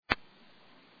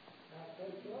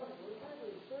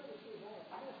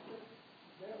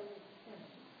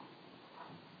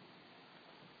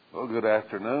Well, good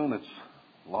afternoon. It's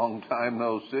a long time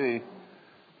no see.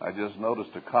 I just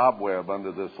noticed a cobweb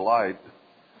under this light.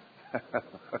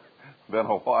 Been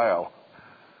a while.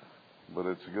 But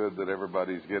it's good that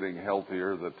everybody's getting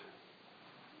healthier, that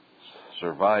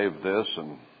survived this,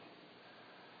 and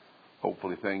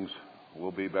hopefully things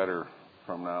will be better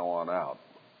from now on out.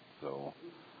 So,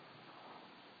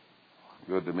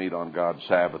 good to meet on God's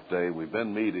Sabbath day. We've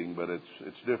been meeting, but it's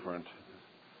different.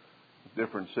 It's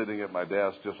different sitting at my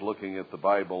desk just looking at the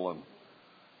Bible, and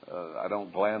I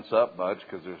don't glance up much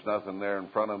because there's nothing there in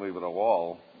front of me but a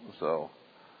wall. So,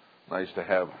 nice to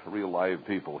have real live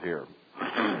people here.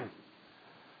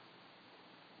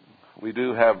 We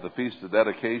do have the Feast of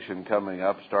Dedication coming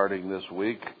up starting this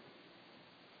week.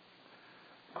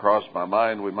 Crossed my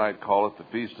mind we might call it the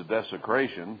Feast of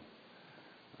Desecration.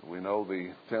 We know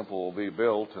the temple will be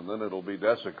built and then it'll be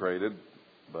desecrated,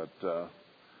 but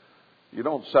you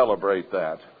don't celebrate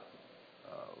that.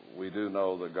 We do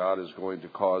know that God is going to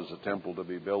cause the temple to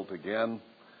be built again,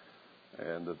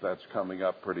 and that that's coming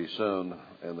up pretty soon,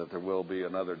 and that there will be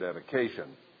another dedication.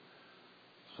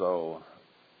 So,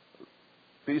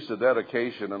 Feast of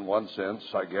Dedication, in one sense,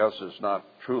 I guess, is not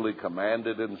truly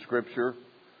commanded in Scripture,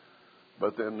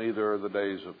 but then neither are the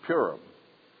days of Purim.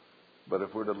 But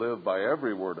if we're to live by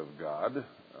every word of God,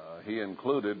 He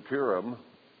included Purim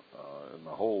in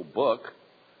the whole book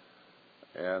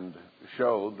and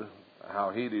showed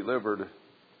how He delivered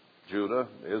Judah,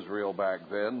 Israel back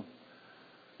then,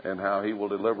 and how He will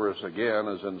deliver us again,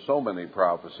 as in so many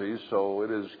prophecies. So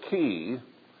it is key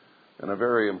and a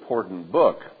very important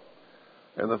book.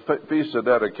 And the Feast of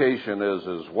Dedication is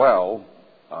as well.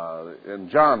 In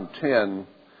John 10,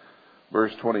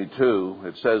 verse 22,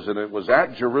 it says, "And it was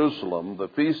at Jerusalem, the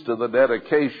Feast of the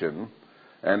Dedication,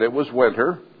 and it was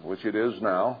winter," which it is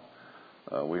now.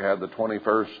 We had the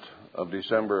 21st of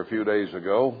December a few days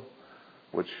ago,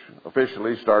 which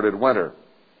officially started winter.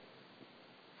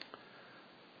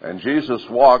 "And Jesus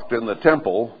walked in the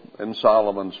temple in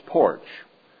Solomon's porch."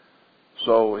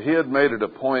 So He had made it a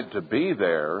point to be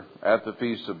there at the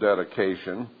Feast of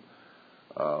Dedication.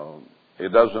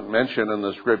 It doesn't mention in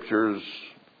the Scriptures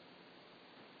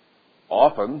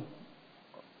often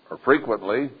or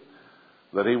frequently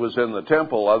that He was in the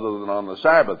temple other than on the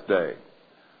Sabbath day.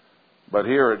 But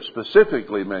here it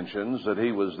specifically mentions that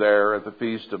He was there at the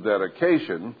Feast of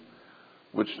Dedication,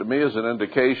 which to me is an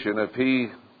indication if He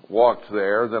walked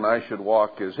there, then I should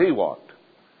walk as He walked.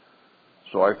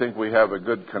 So I think we have a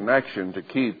good connection to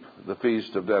keep the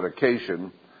Feast of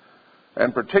Dedication,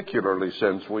 and particularly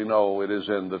since we know it is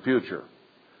in the future.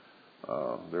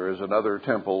 There is another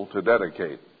temple to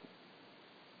dedicate.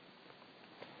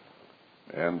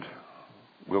 And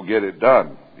we'll get it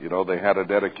done. You know, they had a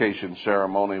dedication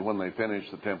ceremony when they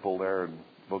finished the temple there in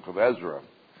the book of Ezra.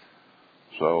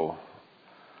 So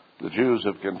the Jews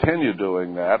have continued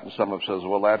doing that, and some have said,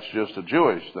 well, that's just a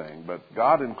Jewish thing. But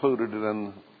God included it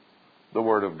in the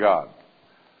Word of God.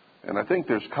 And I think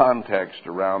there's context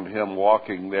around Him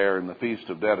walking there in the Feast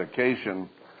of Dedication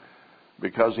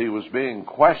because He was being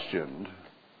questioned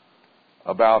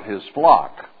about His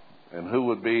flock and who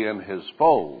would be in His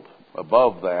fold.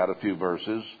 Above that, a few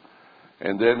verses.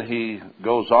 And then He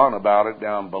goes on about it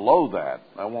down below that.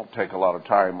 I won't take a lot of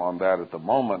time on that at the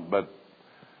moment, but,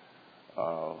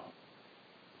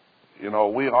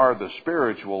 we are the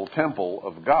spiritual temple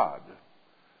of God.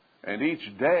 And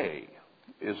each day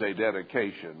is a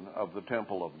dedication of the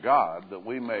temple of God that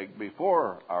we make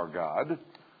before our God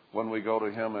when we go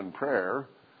to Him in prayer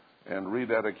and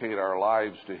rededicate our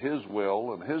lives to His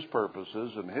will and His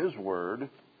purposes and His word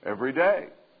every day.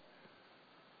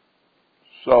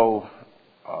 So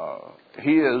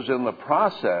He is in the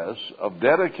process of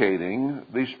dedicating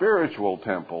the spiritual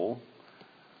temple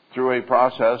through a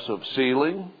process of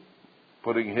sealing,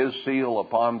 putting His seal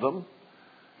upon them,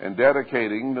 and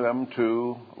dedicating them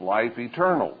to life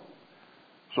eternal.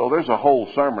 So there's a whole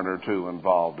sermon or two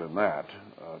involved in that,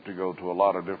 to go to a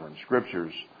lot of different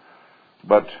scriptures.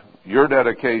 But your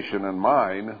dedication and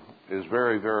mine is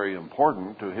very, very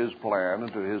important to His plan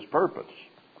and to His purpose.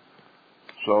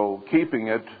 So keeping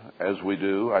it as we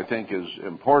do, I think, is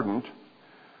important.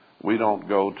 We don't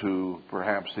go to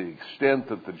perhaps the extent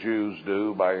that the Jews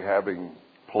do by having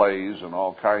plays and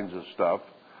all kinds of stuff,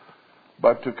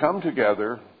 but to come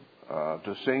together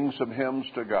to sing some hymns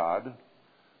to God,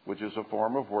 which is a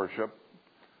form of worship,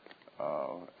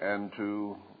 and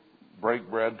to break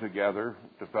bread together,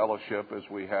 to fellowship as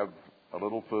we have a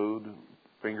little food,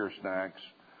 finger snacks,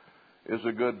 is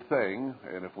a good thing.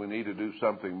 And if we need to do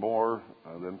something more,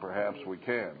 then perhaps we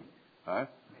can. Huh?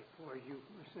 For you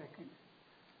for a second.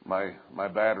 My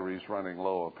battery's running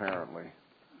low, apparently.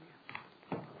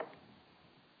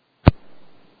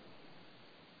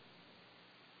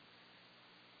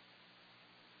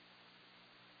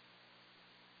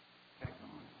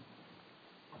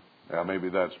 Yeah, maybe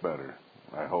that's better,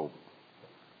 I hope.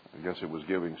 I guess it was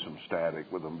giving some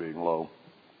static with them being low.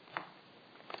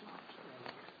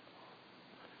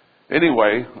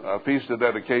 Anyway, Feast of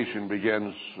Dedication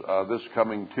begins this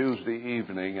coming Tuesday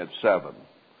evening at 7.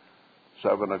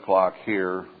 7 o'clock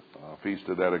here, Feast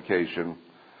of Dedication,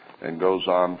 and goes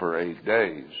on for 8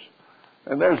 days.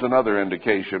 And there's another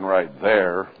indication right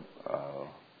there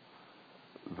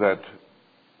that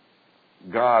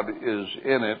God is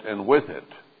in it and with it.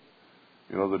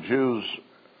 You know, the Jews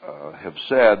have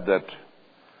said that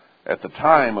at the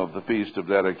time of the Feast of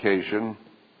Dedication,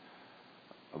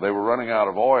 they were running out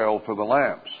of oil for the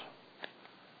lamps.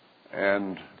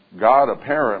 And God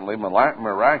apparently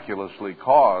miraculously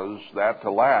caused that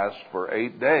to last for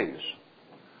 8 days.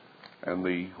 And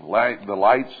the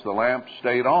lamps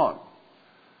stayed on.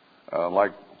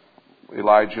 Like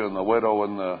Elijah and the widow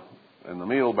and the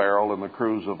meal barrel and the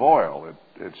cruse of oil.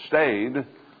 It stayed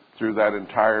through that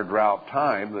entire drought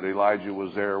time that Elijah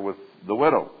was there with the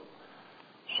widow.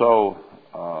 So,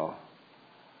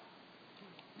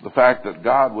 the fact that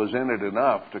God was in it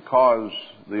enough to cause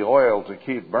the oil to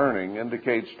keep burning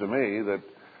indicates to me that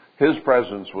His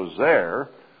presence was there,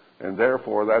 and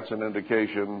therefore that's an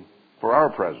indication for our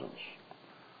presence.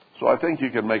 So I think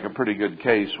you can make a pretty good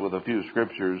case with a few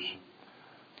scriptures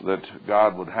that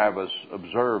God would have us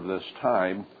observe this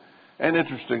time. And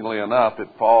interestingly enough, it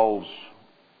falls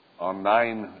on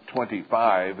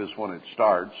 9/25 is when it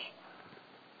starts,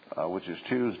 which is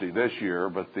Tuesday this year,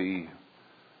 but the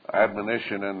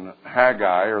admonition in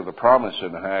Haggai, or the promise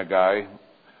in Haggai,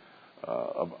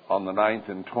 on the 9th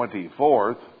and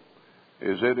 24th,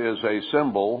 it is a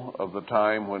symbol of the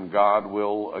time when God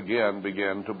will again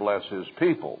begin to bless His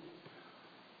people.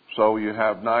 So you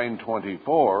have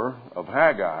 9/24 of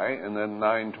Haggai, and then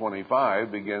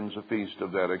 9/25 begins a Feast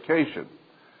of Dedication.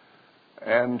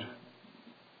 And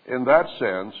in that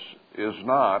sense, is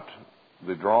not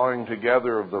the drawing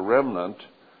together of the remnant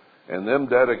and them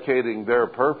dedicating their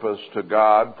purpose to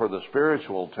God for the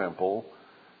spiritual temple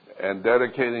and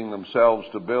dedicating themselves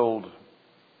to build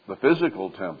the physical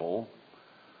temple,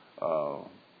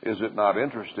 is it not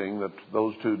interesting that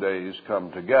those 2 days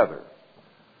come together?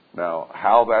 Now,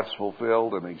 how that's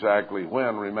fulfilled and exactly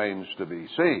when remains to be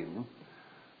seen,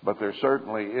 but there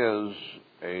certainly is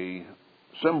a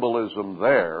symbolism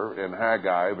there in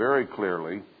Haggai very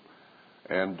clearly,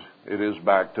 and it is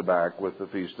back to back with the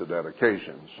Feast of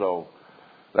Dedication. So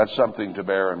that's something to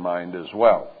bear in mind as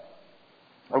well.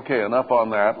 Okay, enough on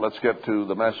that. Let's get to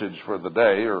the message for the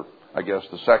day, or I guess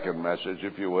the second message,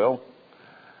 if you will.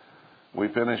 We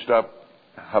finished up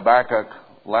Habakkuk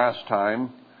last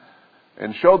time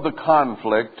and showed the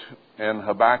conflict in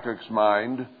Habakkuk's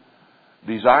mind,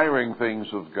 desiring things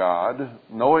of God,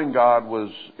 knowing God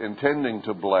was intending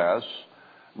to bless,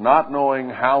 not knowing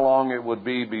how long it would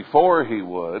be before He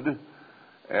would,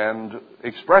 and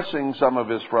expressing some of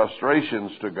his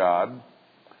frustrations to God,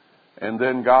 and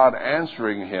then God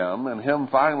answering him, and him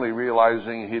finally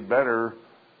realizing he'd better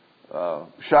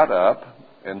shut up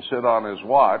and sit on his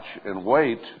watch and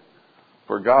wait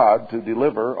for God to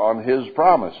deliver on His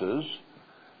promises.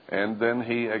 And then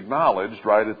he acknowledged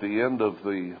right at the end of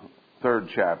the 3rd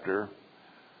chapter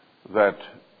that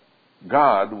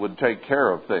God would take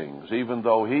care of things, even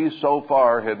though he so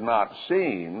far had not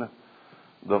seen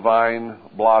the vine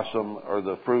blossom or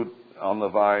the fruit on the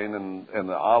vine and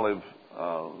the olive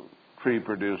tree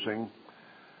producing.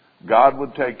 God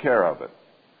would take care of it.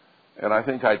 And I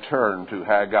think I turned to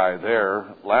Haggai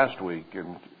there last week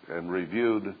and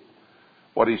reviewed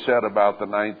what he said about the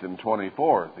 9th and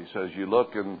 24th. He says, you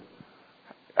look and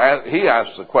he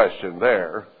asks the question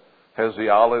there, has the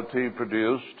olive tree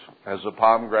produced? Has the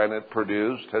pomegranate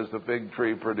produced? Has the fig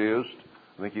tree produced?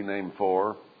 I think he named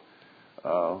 4.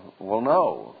 Well,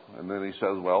 no. And then he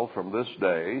says, well, from this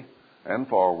day and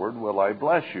forward will I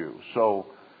bless you. So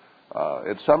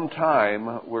at some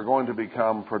time we're going to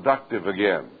become productive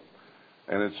again.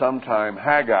 And at some time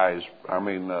Habakkuk's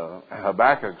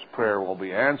prayer will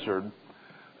be answered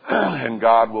and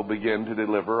God will begin to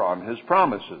deliver on His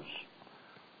promises.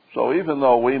 So even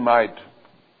though we might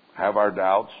have our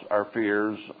doubts, our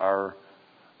fears, our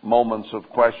moments of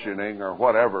questioning or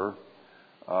whatever,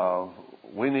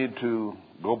 we need to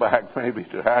go back maybe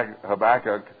to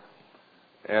Habakkuk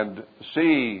and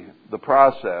see the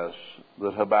process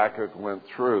that Habakkuk went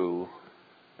through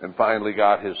and finally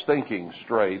got his thinking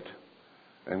straight,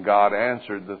 and God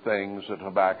answered the things that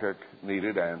Habakkuk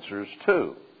needed answers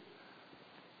to.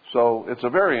 So it's a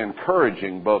very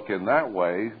encouraging book in that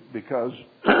way, because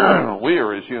we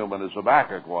are as human as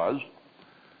Habakkuk was,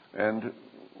 and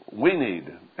we need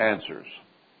answers.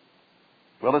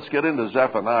 Well, let's get into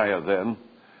Zephaniah then.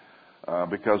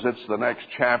 because it's the next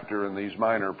chapter in these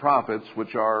minor prophets,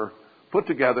 which are put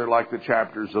together like the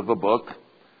chapters of a book,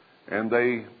 and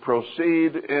they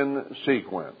proceed in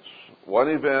sequence, one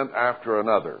event after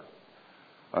another,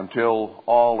 until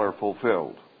all are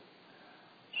fulfilled.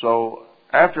 So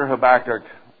after Habakkuk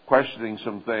questioning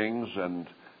some things and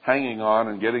hanging on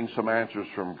and getting some answers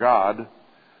from God,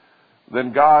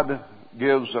 then God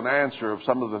gives an answer of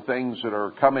some of the things that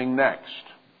are coming next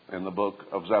in the book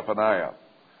of Zephaniah,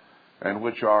 and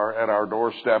which are at our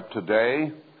doorstep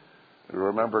today.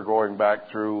 Remember going back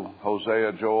through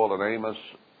Hosea, Joel, and Amos,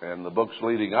 and the books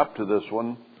leading up to this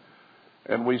one,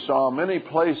 and we saw many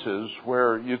places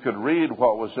where you could read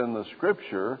what was in the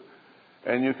Scripture,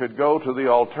 and you could go to the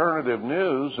alternative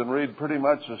news and read pretty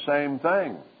much the same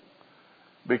thing,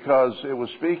 because it was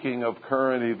speaking of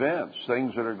current events,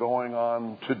 things that are going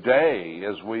on today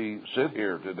as we sit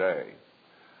here today,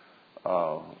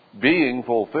 being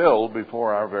fulfilled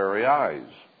before our very eyes.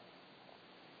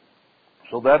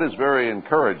 So that is very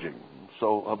encouraging.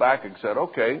 So Habakkuk said,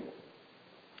 okay,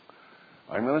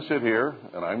 I'm going to sit here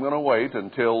and I'm going to wait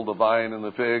until the vine and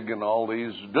the fig and all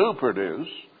these do produce.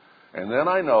 And then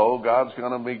I know God's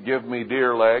going to give me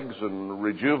deer legs and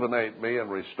rejuvenate me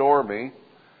and restore me,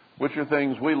 which are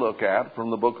things we look at from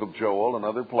the book of Joel and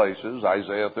other places,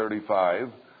 Isaiah 35,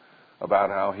 about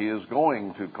how he is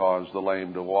going to cause the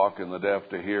lame to walk and the deaf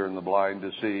to hear and the blind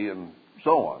to see and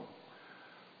so on.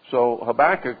 So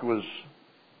Habakkuk was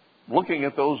looking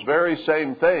at those very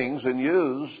same things and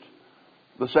used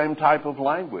the same type of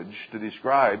language to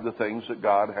describe the things that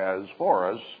God has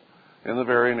for us in the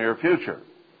very near future.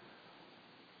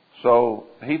 So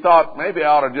he thought maybe I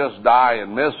ought to just die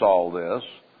and miss all this.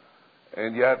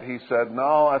 And yet he said,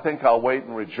 no, I think I'll wait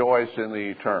and rejoice in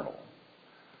the eternal.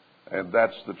 And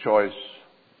that's the choice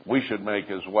we should make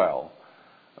as well.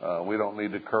 We don't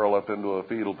need to curl up into a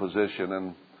fetal position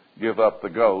and give up the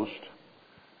ghost.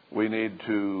 We need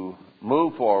to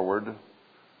move forward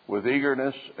with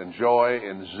eagerness and joy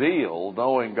and zeal,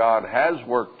 knowing God has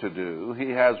work to do. He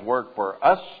has work for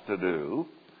us to do,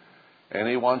 and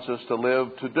He wants us to live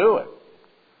to do it.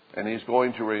 And He's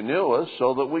going to renew us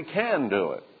so that we can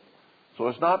do it. So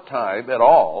it's not time at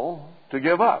all to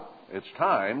give up. It's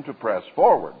time to press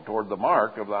forward toward the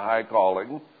mark of the high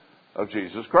calling of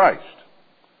Jesus Christ,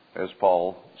 as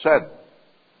Paul said.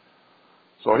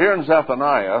 So here in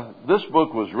Zephaniah, this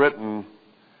book was written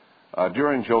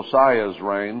during Josiah's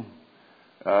reign,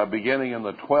 beginning in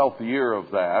the 12th year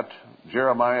of that.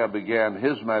 Jeremiah began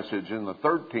his message in the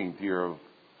 13th year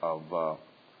of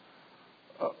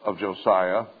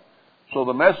Josiah. So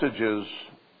the messages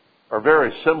are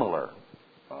very similar.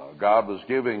 God was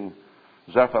giving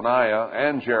Zephaniah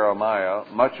and Jeremiah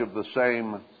much of the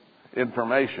same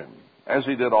information, as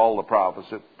He did all the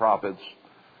prophets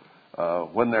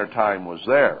when their time was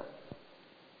there.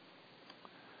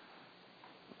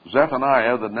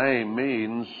 Zephaniah, the name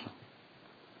means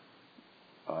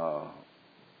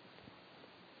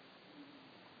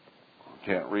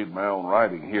can't read my own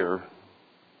writing here.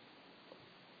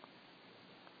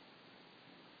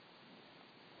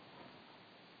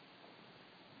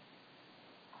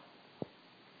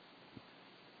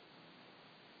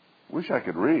 Wish I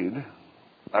could read.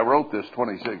 I wrote this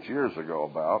 26 years ago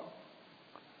about.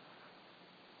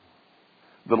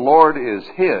 The Lord is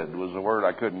hid was the word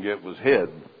I couldn't get, was hid.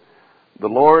 The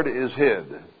Lord is hid.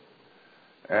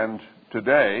 And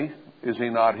today, is He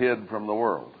not hid from the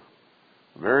world?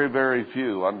 Very, very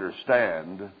few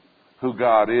understand who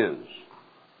God is.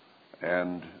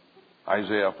 And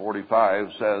Isaiah 45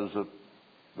 says that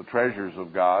the treasures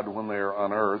of God, when they are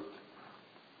unearthed,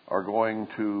 are going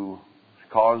to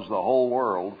cause the whole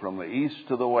world from the east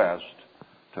to the west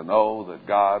to know that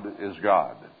God is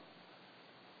God.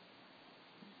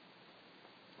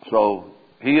 So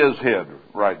He is hid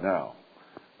right now.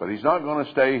 But He's not going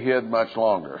to stay hid much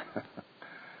longer.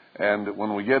 And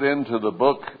when we get into the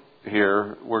book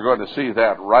here, we're going to see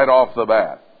that right off the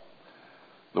bat.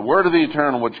 The word of the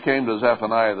Eternal which came to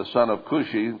Zephaniah, the son of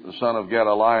Cushi, the son of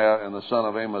Gedaliah, and the son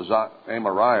of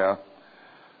Amariah,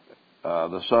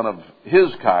 the son of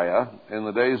Hizkiah, in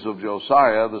the days of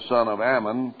Josiah, the son of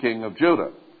Ammon, king of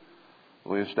Judah.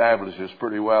 We established this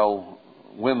pretty well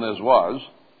when this was.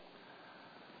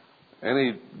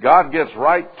 And God gets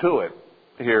right to it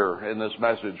here in this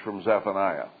message from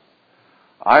Zephaniah.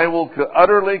 I will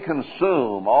utterly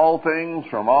consume all things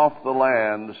from off the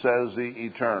land, says the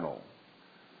Eternal.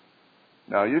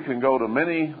 Now you can go to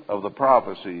many of the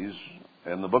prophecies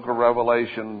in the book of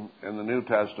Revelation, in the New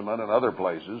Testament and other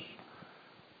places,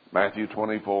 Matthew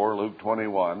 24, Luke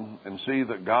 21, and see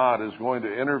that God is going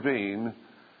to intervene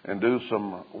and do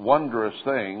some wondrous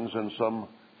things and some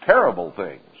terrible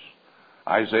things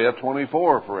Isaiah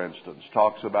 24, for instance,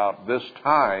 talks about this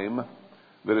time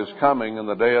that is coming in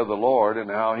the day of the Lord and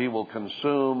how he will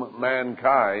consume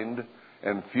mankind,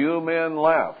 and few men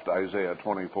left, Isaiah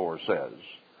 24 says.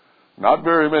 Not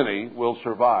very many will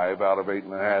survive out of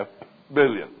 8.5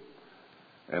 billion.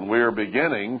 And we are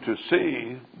beginning to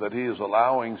see that he is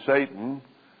allowing Satan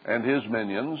and his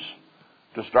minions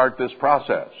to start this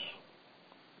process.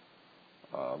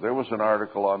 There was an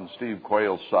article on Steve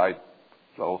Quayle's site,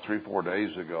 3-4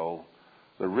 days ago,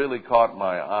 that really caught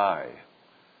my eye.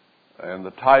 And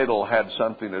the title had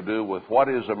something to do with what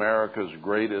is America's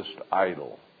greatest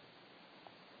idol.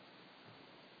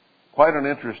 Quite an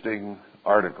interesting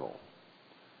article.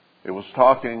 It was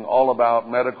talking all about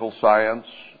medical science,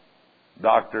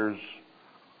 doctors,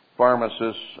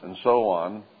 pharmacists, and so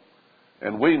on.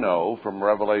 And we know from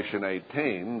Revelation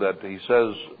 18 that he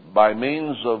says, by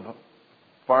means of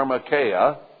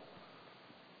pharmakeia,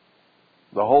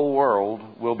 the whole world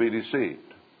will be deceived.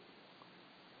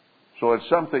 So it's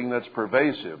something that's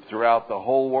pervasive throughout the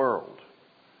whole world.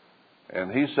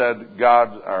 And he said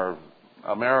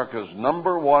America's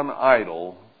number one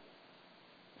idol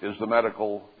is the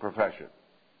medical profession.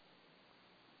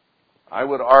 I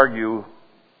would argue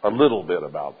a little bit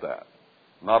about that.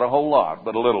 Not a whole lot,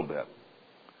 but a little bit.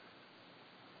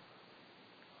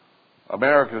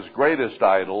 America's greatest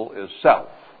idol is self.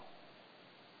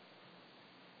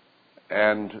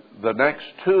 And the next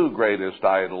two greatest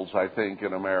idols, I think,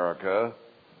 in America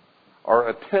are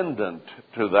attendant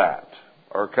to that,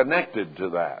 or connected to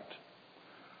that.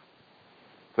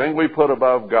 The thing we put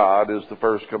above God is the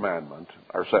first commandment,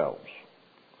 ourselves.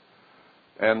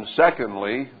 And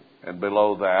secondly, and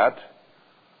below that,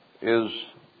 is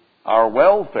our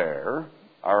welfare,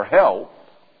 our health,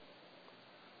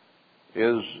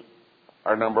 is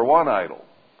our number one idol.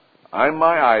 I'm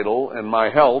my idol, and my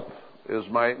health is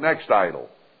my next idol.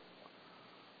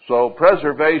 So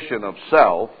preservation of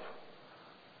self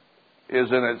is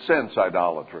in its sense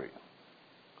idolatry.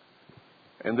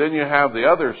 And then you have the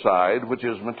other side, which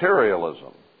is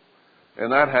materialism.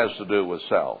 And that has to do with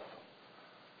self.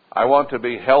 I want to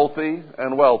be healthy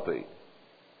and wealthy.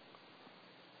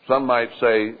 Some might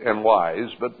say, and wise,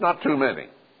 but not too many.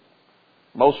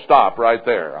 Most stop right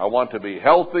there. I want to be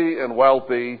healthy and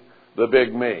wealthy, the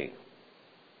big me.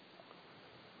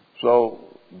 So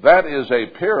that is a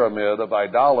pyramid of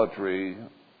idolatry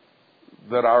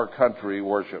that our country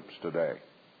worships today.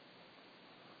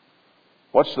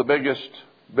 What's the biggest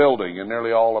building in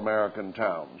nearly all American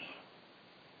towns?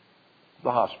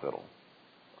 The hospital.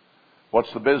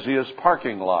 What's the busiest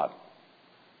parking lot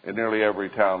in nearly every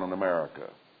town in America?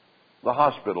 The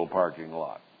hospital parking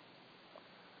lot.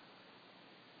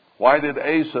 Why did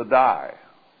Asa die?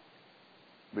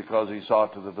 Because he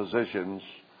sought to the physicians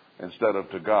instead of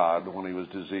to God when he was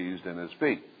diseased in his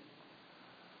feet.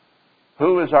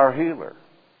 Who is our healer?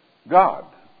 God.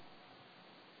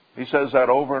 He says that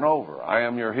over and over. I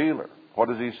am your healer. What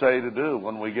does he say to do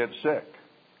when we get sick?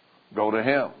 Go to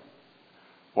him.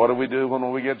 What do we do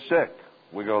when we get sick?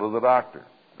 We go to the doctor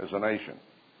as a nation.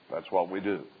 That's what we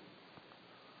do.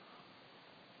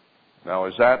 Now,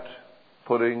 is that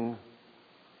putting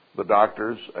the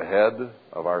doctors ahead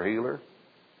of our healer?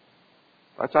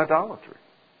 That's idolatry,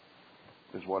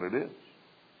 is what it is.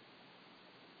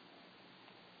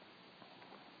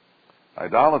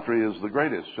 Idolatry is the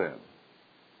greatest sin.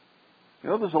 You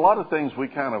know, there's a lot of things we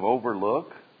kind of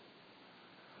overlook.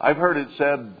 I've heard it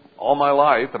said all my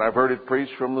life, and I've heard it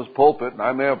preached from this pulpit, and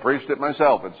I may have preached it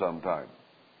myself at some time,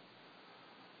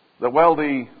 that, well,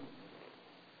 the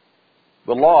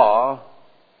law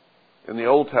in the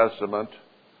Old Testament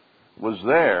was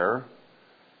there,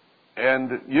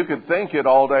 and you could think it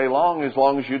all day long as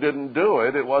you didn't do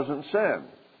it, it wasn't sin.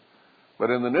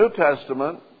 But in the New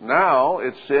Testament, now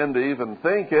it's sin to even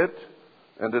think it,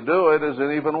 and to do it is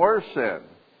an even worse sin.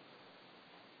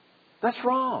 That's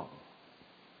wrong.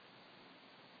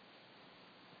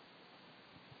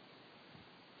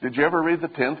 Did you ever read the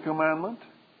 10th commandment?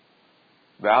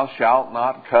 Thou shalt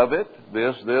not covet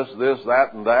this, that,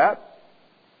 and that.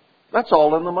 That's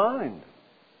all in the mind.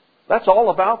 That's all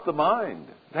about the mind.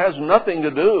 It has nothing to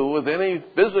do with any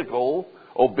physical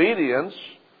obedience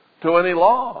to any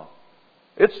law.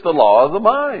 It's the law of the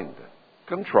mind.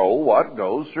 Control what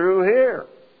goes through here.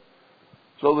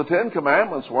 So the 10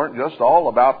 Commandments weren't just all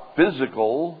about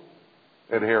physical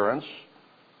adherence.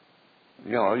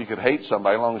 You know, you could hate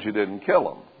somebody as long as you didn't kill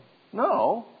them.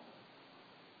 No.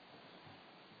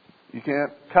 You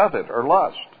can't covet or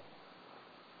lust.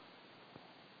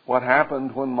 What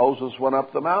happened when Moses went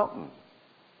up the mountain?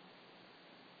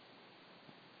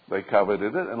 They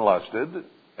coveted it and lusted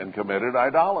and committed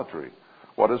idolatry.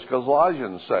 What does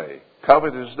Colossians say?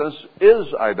 Covetousness is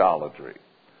idolatry.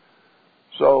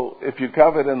 So if you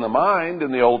covet in the mind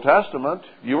in the Old Testament,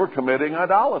 you were committing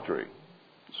idolatry.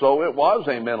 So it was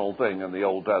a mental thing in the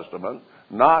Old Testament,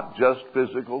 not just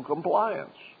physical compliance.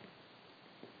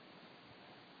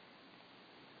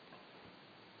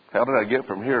 How did I get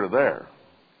from here to there?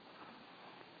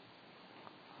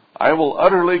 I will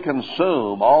utterly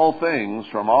consume all things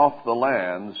from off the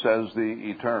land, says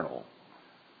the Eternal.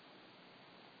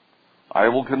 I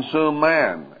will consume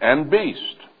man and beast.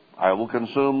 I will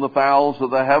consume the fowls of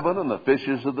the heaven and the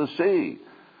fishes of the sea,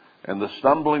 and the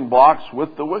stumbling blocks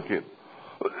with the wicked.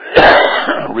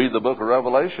 Read the book of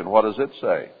Revelation. What does it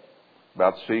say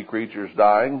about sea creatures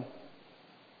dying,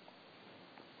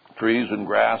 trees and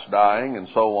grass dying, and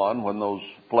so on when those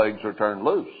plagues are turned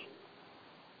loose?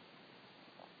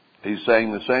 He's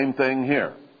saying the same thing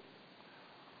here.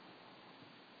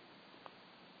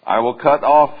 I will cut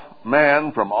off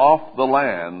man from off the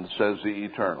land, says the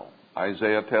Eternal.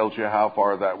 Isaiah tells you how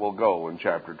far that will go in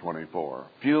chapter 24.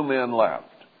 Few men left.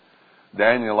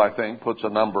 Daniel, I think, puts a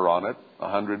number on it,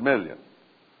 100 million.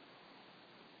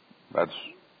 It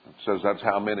says that's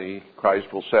how many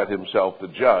Christ will set himself to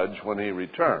judge when he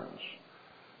returns.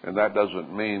 And that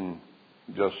doesn't mean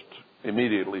just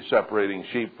immediately separating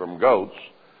sheep from goats.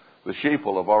 The sheep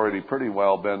will have already pretty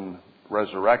well been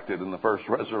resurrected in the first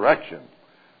resurrection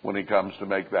when he comes to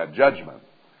make that judgment.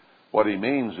 What he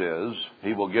means is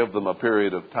he will give them a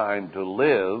period of time to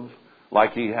live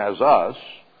like he has us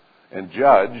and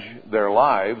judge their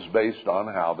lives based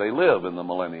on how they live in the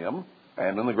millennium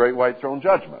and in the great white throne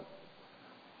judgment.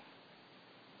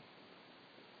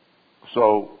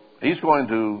 So he's going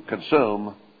to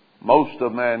consume most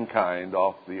of mankind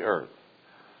off the earth.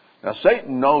 Now,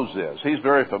 Satan knows this. He's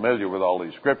very familiar with all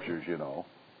these scriptures, you know.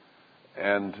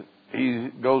 And he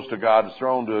goes to God's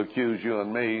throne to accuse you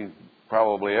and me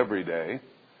probably every day.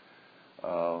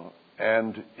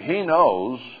 And he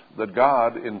knows that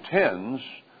God intends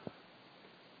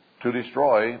to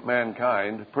destroy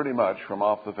mankind pretty much from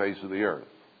off the face of the earth,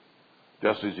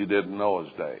 just as he did in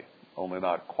Noah's day, only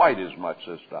not quite as much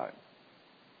this time.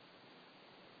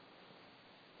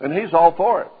 And he's all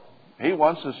for it. He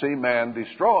wants to see man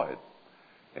destroyed.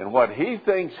 And what he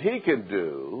thinks he can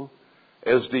do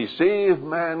is deceive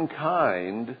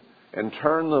mankind and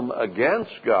turn them against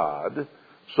God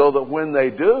so that when they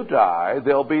do die,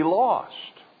 they'll be lost.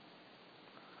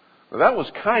 Now, that was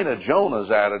kind of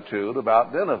Jonah's attitude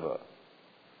about Nineveh.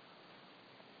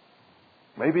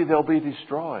 Maybe they'll be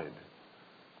destroyed.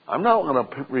 I'm not going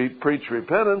to preach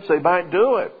repentance. They might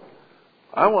do it.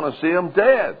 I want to see them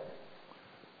dead.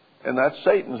 And that's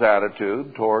Satan's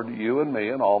attitude toward you and me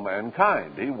and all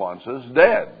mankind. He wants us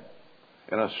dead,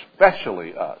 and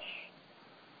especially us.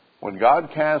 When God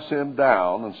casts him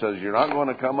down and says, you're not going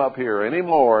to come up here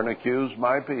anymore and accuse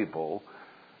my people,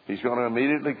 he's going to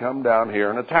immediately come down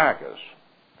here and attack us.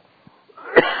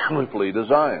 We flee to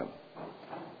Zion.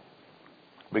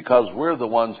 Because we're the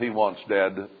ones he wants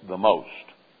dead the most.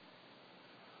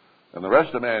 And the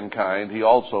rest of mankind he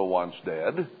also wants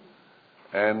dead.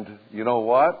 And you know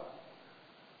what?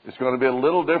 It's going to be a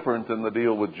little different than the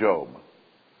deal with Job.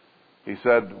 He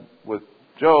said, with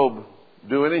Job,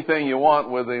 do anything you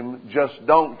want with him, just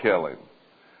don't kill him.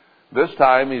 This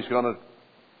time he's going to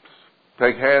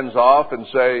take hands off and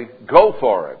say, go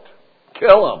for it.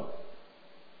 Kill him.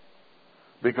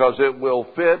 Because it will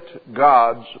fit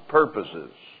God's purposes.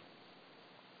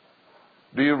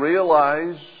 Do you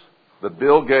realize that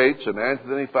Bill Gates and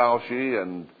Anthony Fauci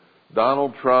and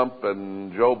Donald Trump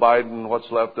and Joe Biden,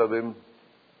 what's left of him,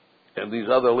 and these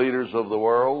other leaders of the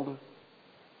world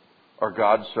are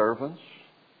God's servants?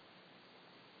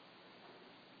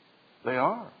 They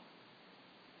are.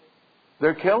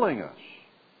 They're killing us.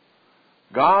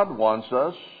 God wants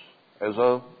us as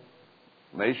a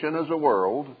nation, as a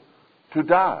world, to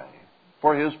die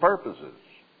for his purposes.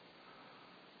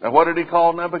 Now, what did he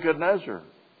call Nebuchadnezzar?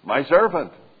 My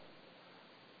servant.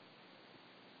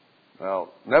 Now,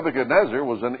 Nebuchadnezzar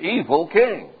was an evil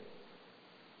king.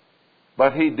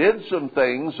 But he did some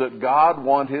things that God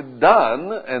wanted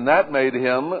done, and that made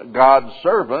him God's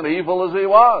servant, evil as he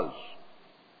was.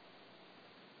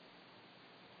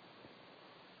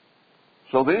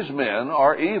 So these men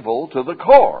are evil to the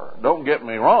core. Don't get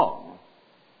me wrong.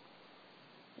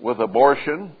 With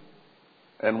abortion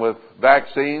and with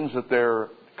vaccines that they're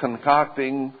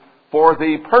concocting for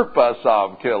the purpose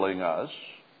of killing us,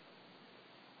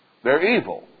 they're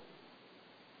evil.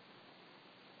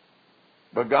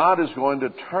 But God is going to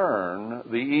turn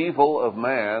the evil of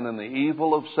man and the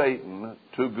evil of Satan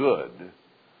to good.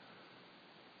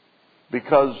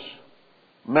 Because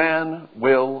man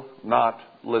will not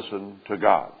listen to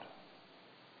God.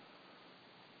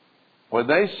 When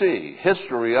they see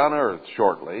history unearthed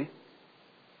shortly,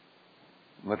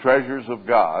 the treasures of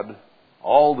God,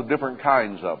 all the different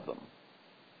kinds of them,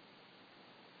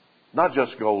 not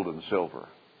just gold and silver,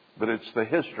 but it's the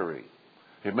history.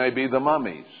 It may be the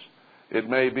mummies. It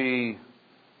may be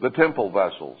the temple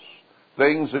vessels.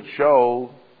 Things that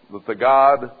show that the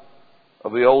God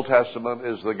of the Old Testament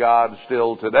is the God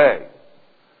still today.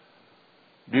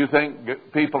 Do you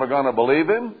think people are going to believe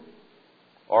him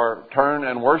or turn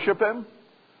and worship him?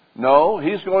 No,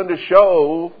 he's going to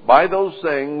show by those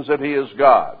things that he is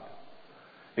God.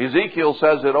 Ezekiel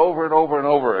says it over and over and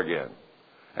over again.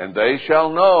 And they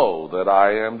shall know that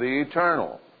I am the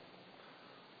Eternal.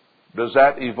 Does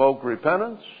that evoke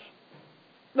repentance?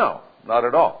 No, not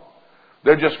at all.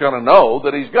 They're just going to know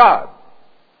that he's God.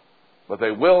 But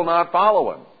they will not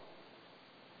follow him.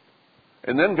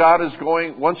 And then God is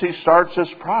going, once he starts this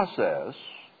process,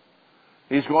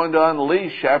 he's going to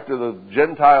unleash, after the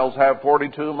Gentiles have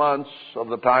 42 months of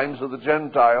the times of the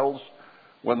Gentiles,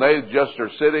 when they just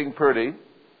are sitting pretty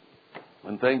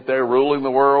and think they're ruling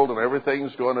the world and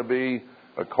everything's going to be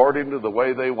according to the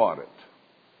way they want it.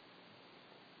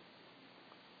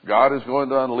 God is going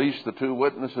to unleash the two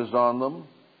witnesses on them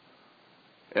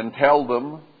and tell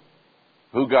them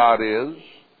who God is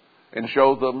and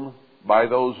show them by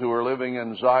those who are living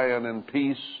in Zion in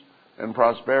peace and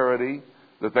prosperity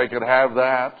that they could have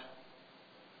that.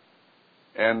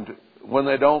 And when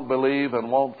they don't believe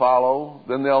and won't follow,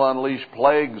 then they'll unleash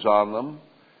plagues on them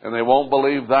and they won't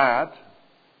believe that.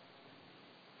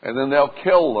 And then they'll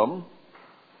kill them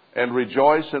and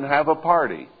rejoice and have a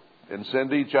party and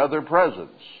send each other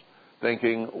presents,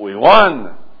 thinking, we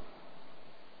won!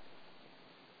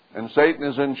 And Satan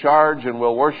is in charge and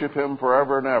will worship him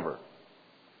forever and ever.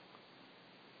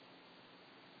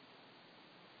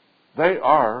 They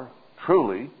are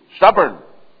truly stubborn,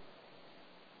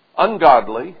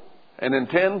 ungodly, and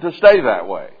intend to stay that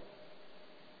way.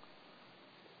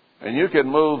 And you can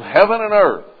move heaven and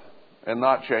earth and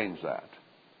not change that.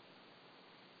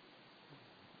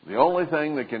 The only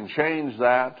thing that can change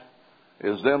that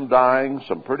is them dying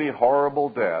some pretty horrible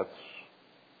deaths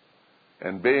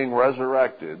and being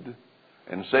resurrected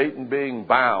and Satan being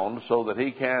bound so that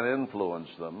he can't influence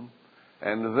them.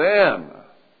 And then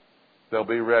they'll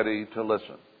be ready to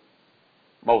listen.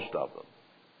 Most of them.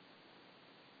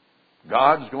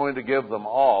 God's going to give them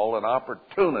all an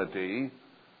opportunity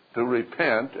to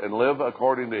repent and live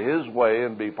according to his way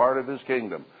and be part of his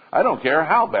kingdom. I don't care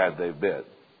how bad they've been.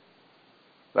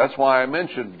 That's why I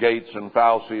mentioned Gates and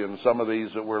Fauci and some of these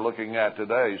that we're looking at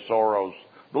today, Soros.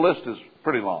 The list is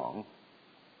pretty long.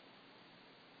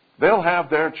 They'll have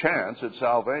their chance at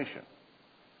salvation.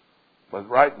 But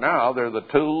right now, they're the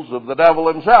tools of the devil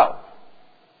himself.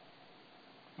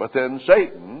 But then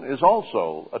Satan is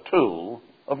also a tool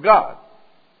of God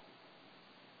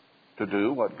to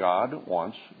do what God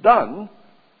wants done,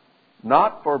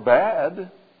 not for bad,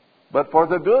 but for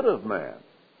the good of man.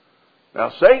 Now,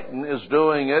 Satan is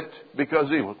doing it because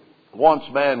he wants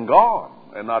man gone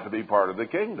and not to be part of the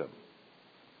kingdom.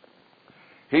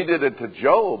 He did it to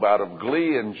Job out of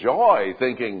glee and joy,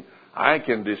 thinking, I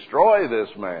can destroy this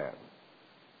man.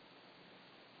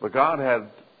 But God had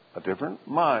a different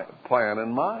plan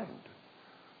in mind.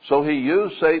 So he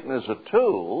used Satan as a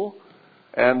tool,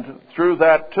 and through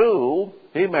that tool,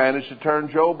 he managed to turn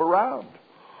Job around.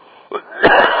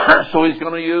 So he's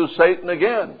going to use Satan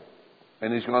again.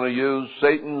 And he's going to use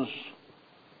Satan's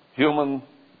human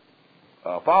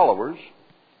followers,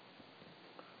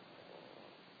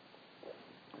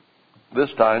 this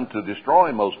time to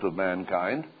destroy most of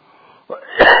mankind,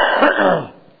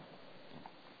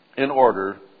 in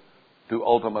order to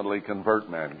ultimately convert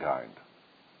mankind.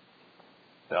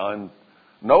 Now, in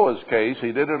Noah's case,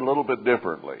 he did it a little bit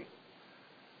differently.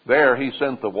 There, he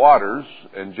sent the waters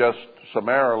and just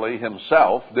summarily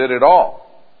himself did it all.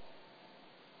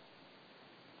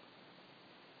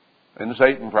 And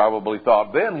Satan probably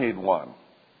thought then he'd won.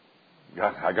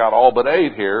 I got all but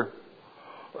 8 here.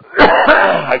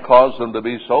 I caused them to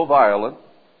be so violent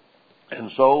and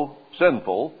so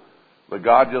sinful that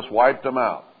God just wiped them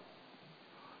out.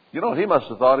 You know, he must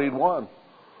have thought he'd won.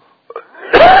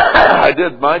 I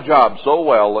did my job so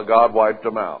well that God wiped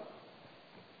them out.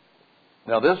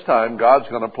 Now this time, God's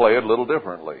going to play it a little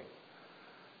differently.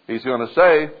 He's going to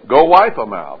say, go wipe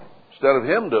them out. Instead of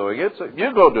him doing it,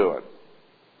 you go do it.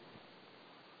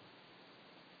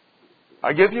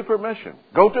 I give you permission.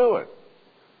 Go do it.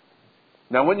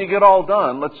 Now, when you get all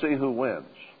done, let's see who wins.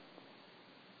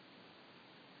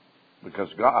 Because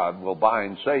God will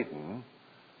bind Satan,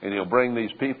 and he'll bring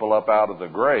these people up out of the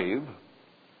grave,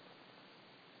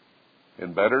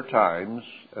 in better times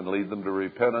and lead them to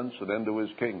repentance and into His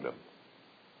kingdom.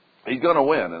 He's going to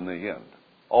win in the end,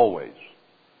 always.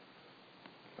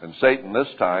 And Satan this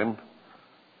time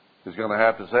is going to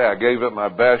have to say, I gave it my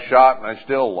best shot and I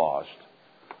still lost.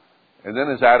 And then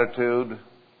his attitude,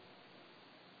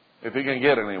 if he can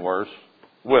get any worse,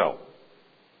 will.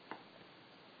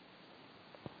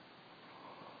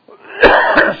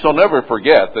 So never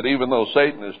forget that even though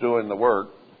Satan is doing the work,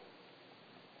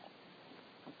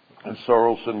 and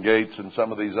Soros and Gates and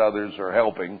some of these others are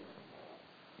helping,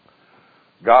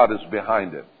 God is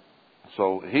behind it.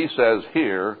 So He says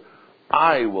here,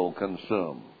 I will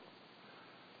consume.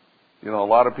 You know, a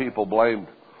lot of people blamed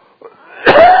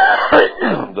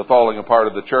the falling apart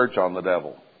of the church on the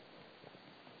devil.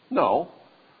 No.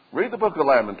 Read the book of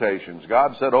Lamentations.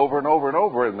 God said over and over and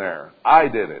over in there, I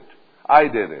did it. I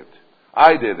did it.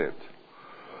 I did it.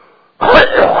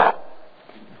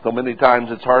 So many times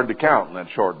it's hard to count in that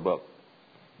short book.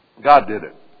 God did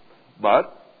it.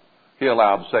 But He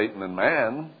allowed Satan and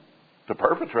man to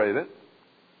perpetrate it.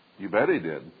 You bet He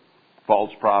did.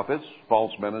 False prophets,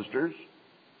 false ministers.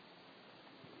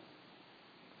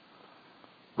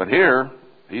 But here,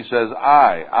 He says,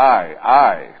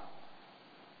 I.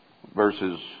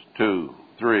 Verses 2,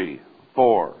 3,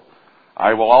 4.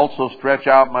 I will also stretch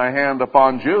out my hand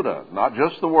upon Judah, not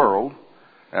just the world,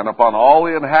 and upon all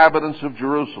the inhabitants of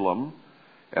Jerusalem,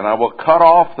 and I will cut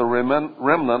off the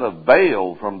remnant of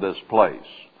Baal from this place.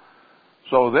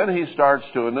 So then He starts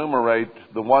to enumerate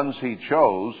the ones He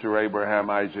chose through Abraham,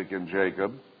 Isaac, and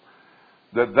Jacob,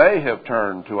 that they have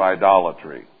turned to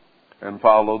idolatry and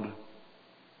followed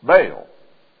Baal.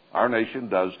 Our nation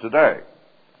does today.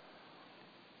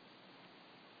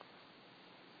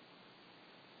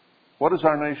 What does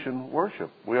our nation worship?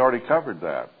 We already covered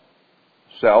that.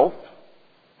 Self,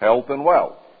 health, and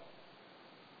wealth.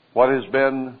 What has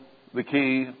been the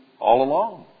key all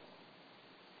along?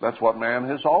 That's what man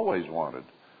has always wanted.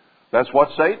 That's what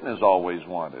Satan has always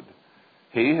wanted.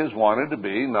 He has wanted to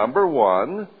be number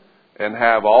one and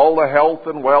have all the health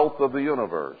and wealth of the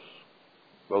universe.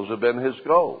 Those have been his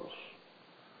goals.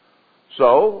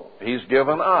 So, He's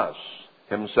given us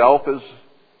Himself as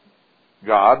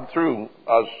God through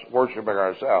us worshiping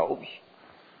ourselves,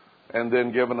 and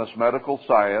then given us medical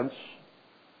science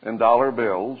and dollar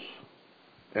bills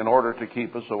in order to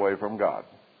keep us away from God.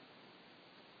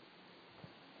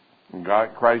 And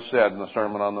Christ said in the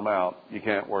Sermon on the Mount, you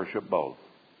can't worship both.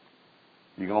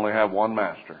 You can only have one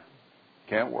master.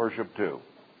 Can't worship two.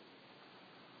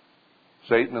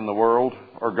 Satan and the world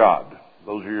or God.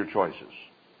 Those are your choices.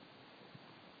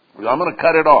 I'm going to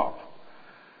cut it off.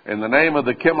 In the name of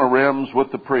the Chemarims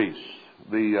with the priests.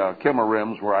 The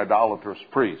Chemarims were idolatrous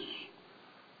priests.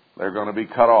 They're going to be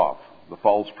cut off. The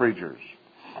false preachers.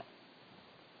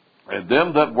 And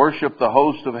them that worship the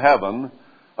host of heaven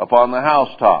upon the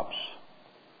housetops.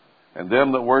 And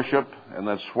them that worship and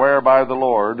that swear by the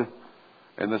Lord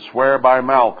and that swear by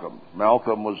Malcolm.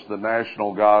 Malcolm was the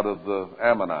national god of the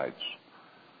Ammonites.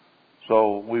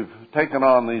 So we've taken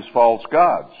on these false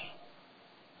gods.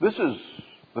 This is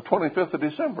the 25th of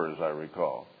December, as I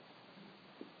recall.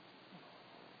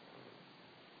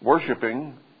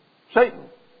 Worshipping Satan.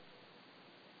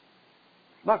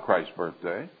 Not Christ's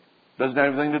birthday. Doesn't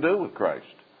have anything to do with Christ.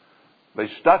 They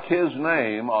stuck His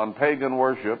name on pagan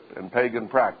worship and pagan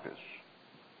practice.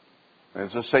 And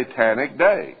it's a satanic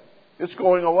day. It's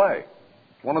going away.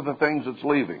 It's one of the things that's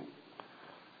leaving.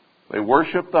 They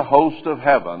worship the host of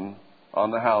heaven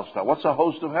on the housetop. What's the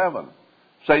host of heaven?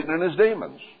 Satan and his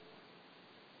demons.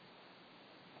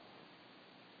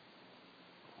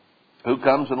 Who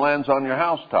comes and lands on your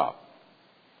housetop?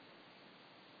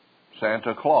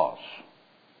 Santa Claus.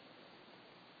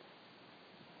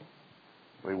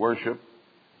 They worship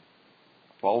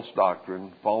false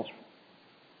doctrine, false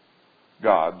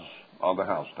gods on the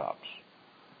housetops.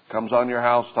 Comes on your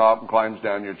housetop and climbs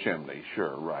down your chimney.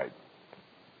 Sure, right.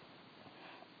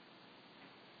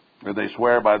 Or they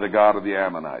swear by the god of the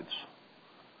Ammonites.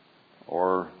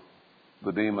 Or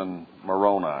the demon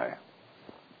Moroni.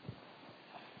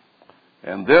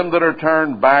 And them that are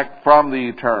turned back from the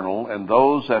eternal, and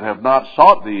those that have not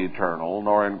sought the eternal,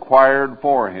 nor inquired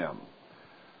for Him.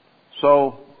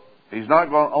 So, He's not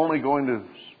only going to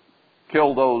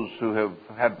kill those who have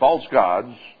had false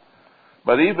gods,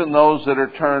 but even those that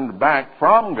are turned back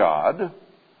from God.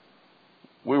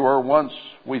 We were once,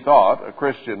 we thought, a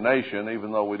Christian nation,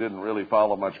 even though we didn't really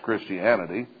follow much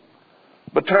Christianity,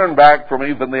 but turned back from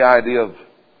even the idea of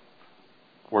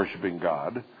worshiping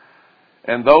God.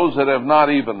 And those that have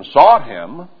not even sought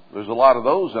Him, there's a lot of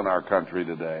those in our country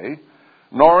today,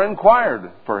 nor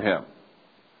inquired for Him.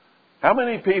 How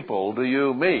many people do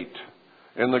you meet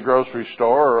in the grocery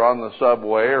store or on the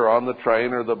subway or on the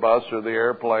train or the bus or the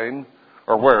airplane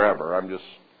or wherever,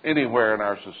 anywhere in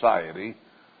our society,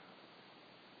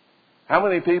 how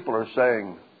many people are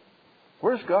saying,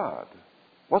 where's God?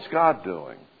 What's God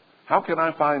doing? How can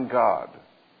I find God?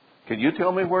 Can you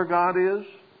tell me where God is?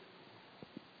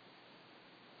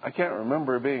 I can't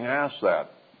remember being asked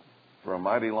that for a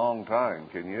mighty long time.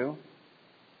 Can you?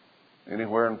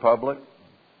 Anywhere in public?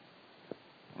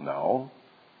 No.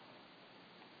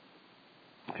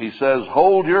 He says,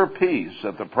 hold your peace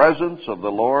at the presence of the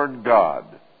Lord God.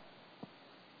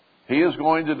 He is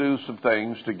going to do some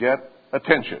things to get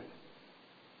attention.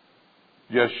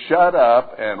 Just shut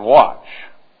up and watch.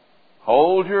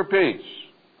 Hold your peace.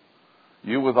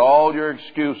 You with all your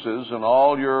excuses and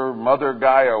all your Mother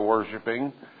Gaia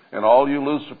worshiping and all you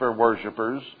Lucifer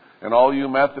worshipers and all you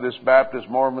Methodist, Baptist,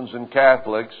 Mormons, and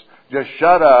Catholics, just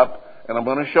shut up and I'm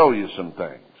going to show you some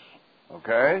things.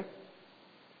 Okay?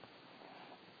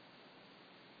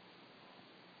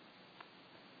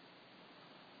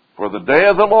 For the day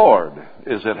of the Lord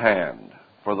is at hand.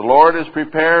 For the Lord has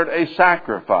prepared a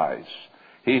sacrifice.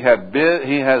 He has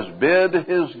bid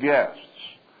his guests.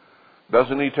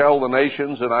 Doesn't he tell the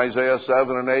nations in Isaiah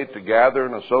 7 and 8 to gather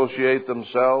and associate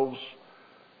themselves?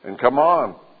 And come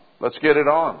on, let's get it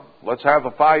on. Let's have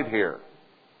a fight here.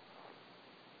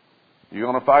 You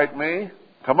going to fight me?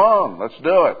 Come on, let's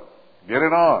do it. Get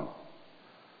it on.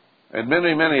 And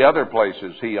many, many other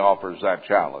places he offers that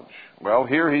challenge. Well,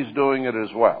 here he's doing it as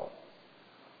well.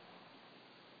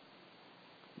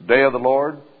 Day of the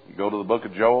Lord, you go to the book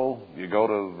of Joel, you go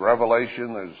to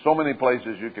Revelation, there's so many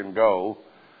places you can go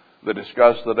that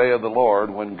discuss the day of the Lord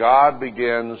when God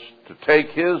begins to take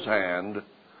his hand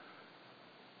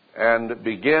and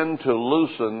begin to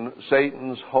loosen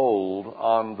Satan's hold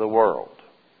on the world.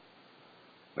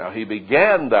 Now, he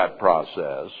began that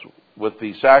process with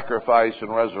the sacrifice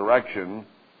and resurrection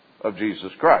of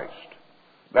Jesus Christ.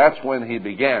 That's when he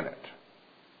began it.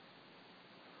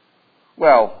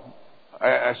 Well,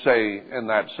 I say in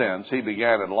that sense, he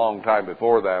began it a long time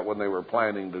before that when they were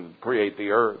planning to create the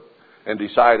earth and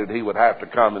decided he would have to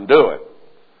come and do it.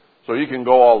 So you can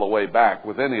go all the way back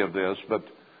with any of this, but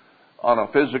on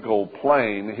a physical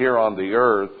plane here on the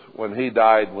earth, when he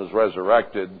died and was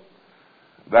resurrected,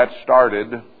 that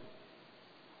started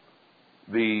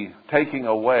the taking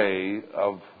away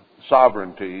of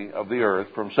sovereignty of the earth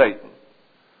from Satan.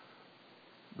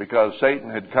 Because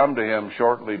Satan had come to him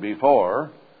shortly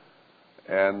before,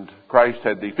 and Christ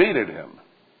had defeated him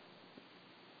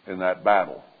in that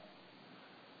battle.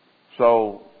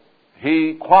 So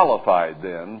he qualified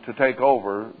then to take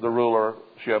over the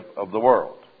rulership of the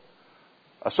world.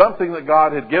 Something that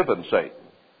God had given Satan.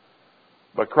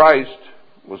 But Christ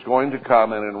was going to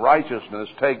come and in righteousness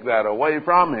take that away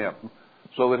from him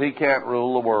so that he can't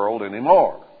rule the world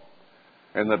anymore.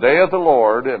 And the day of the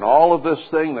Lord and all of this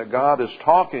thing that God is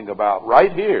talking about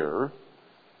right here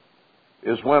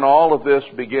is when all of this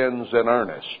begins in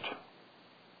earnest.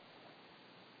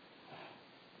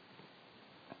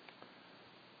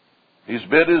 He's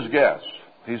bid his guests.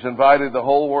 He's invited the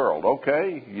whole world.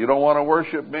 Okay, you don't want to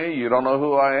worship me. You don't know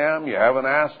who I am. You haven't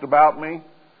asked about me.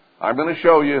 I'm going to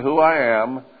show you who I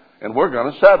am, and we're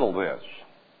going to settle this.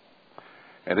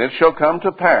 And it shall come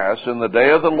to pass in the day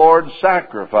of the Lord's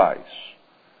sacrifice.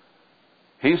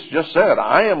 He's just said,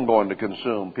 I am going to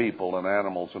consume people and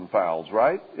animals and fowls,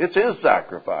 right? It's his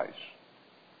sacrifice.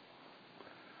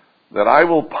 That I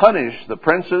will punish the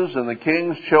princes and the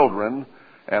king's children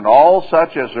and all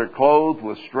such as are clothed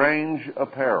with strange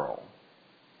apparel.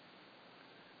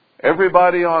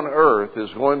 Everybody on earth is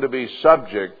going to be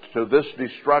subject to this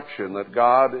destruction that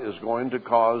God is going to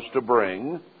cause to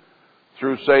bring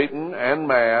through Satan and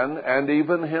man, and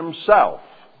even himself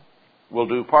will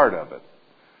do part of it.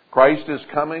 Christ is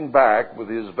coming back with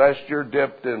his vesture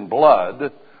dipped in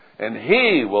blood, and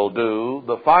he will do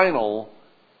the final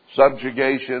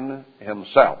subjugation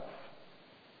himself,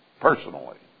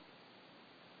 personally.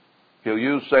 He'll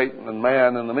use Satan and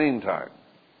man in the meantime.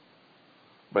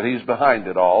 But he's behind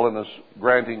it all and is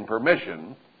granting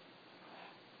permission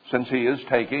since he is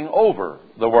taking over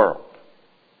the world,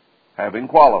 having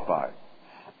qualified.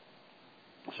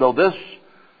 So this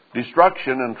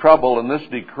destruction and trouble and this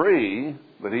decree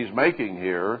that he's making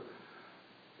here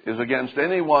is against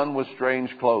anyone with strange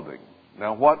clothing.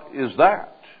 Now, what is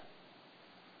that?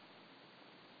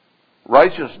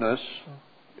 Righteousness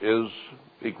is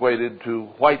equated to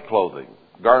white clothing,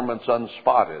 garments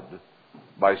unspotted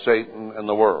by Satan and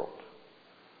the world.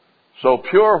 So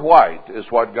pure white is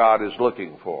what God is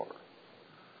looking for.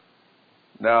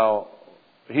 Now,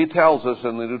 he tells us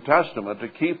in the New Testament to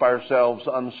keep ourselves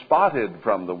unspotted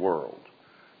from the world,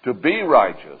 to be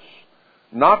righteous,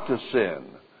 not to sin,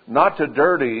 not to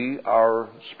dirty our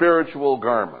spiritual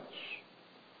garments.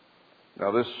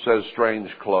 Now this says strange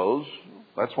clothes.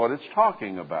 That's what it's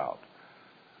talking about.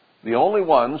 The only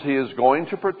ones he is going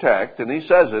to protect, and he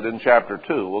says it in chapter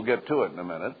 2, we'll get to it in a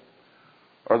minute,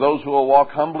 are those who will walk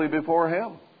humbly before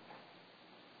him.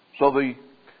 So the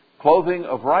clothing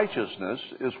of righteousness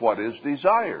is what is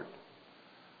desired.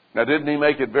 Now didn't he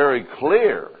make it very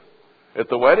clear at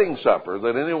the wedding supper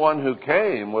that anyone who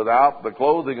came without the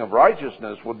clothing of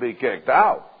righteousness would be kicked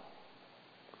out?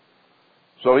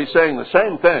 So he's saying the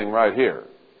same thing right here.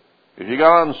 If you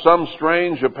got on some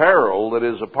strange apparel that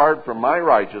is apart from my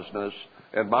righteousness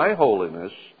and my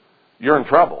holiness, you're in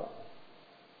trouble.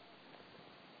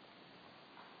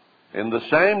 In the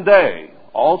same day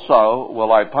also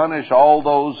will I punish all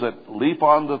those that leap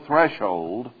on the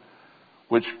threshold,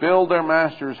 which fill their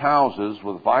masters' houses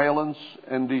with violence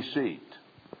and deceit.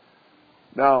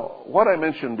 Now, what I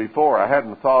mentioned before, I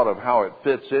hadn't thought of how it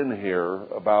fits in here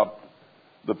about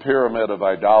the pyramid of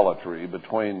idolatry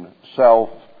between self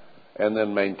and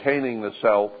then maintaining the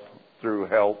self through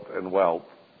health and wealth.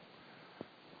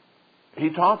 He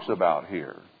talks about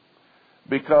here,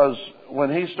 because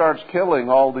when he starts killing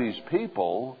all these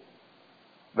people,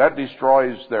 that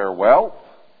destroys their wealth.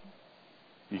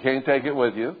 You can't take it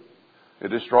with you. It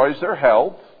destroys their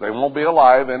health. They won't be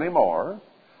alive anymore.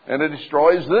 And it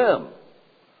destroys them.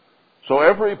 So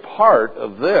every part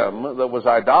of them that was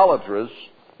idolatrous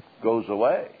goes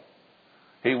away.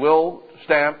 He will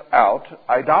stamp out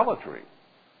idolatry,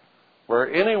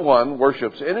 where anyone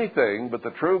worships anything but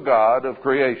the true God of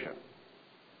creation.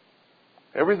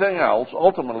 Everything else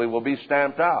ultimately will be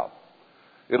stamped out.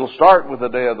 It'll start with the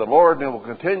day of the Lord, and it will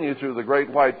continue through the great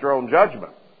white throne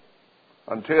judgment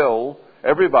until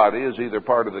everybody is either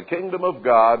part of the kingdom of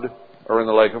God or in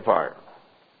the lake of fire.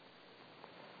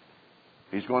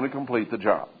 He's going to complete the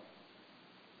job.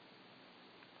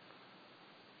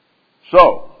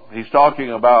 So, he's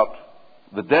talking about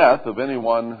the death of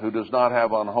anyone who does not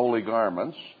have unholy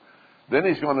garments. Then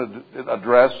he's going to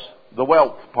address the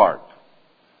wealth part.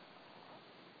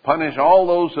 Punish all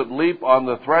those that leap on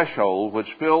the threshold, which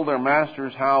fill their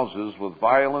masters' houses with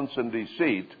violence and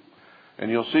deceit.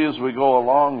 And you'll see as we go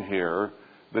along here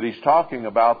that he's talking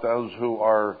about those who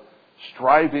are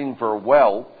striving for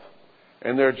wealth,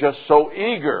 and they're just so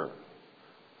eager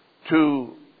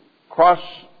to cross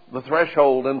the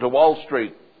threshold into Wall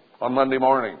Street on Monday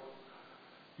morning.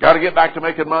 Got to get back to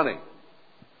making money.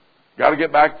 Got to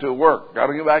get back to work. Got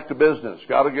to get back to business.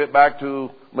 Got to get back to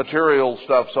material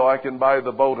stuff so I can buy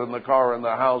the boat and the car and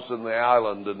the house and the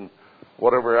island and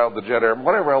whatever else, the jet air,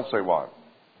 whatever else they want.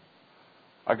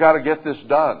 I got to get this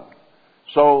done.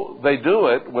 So they do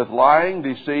it with lying,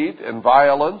 deceit, and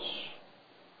violence.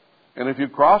 And if you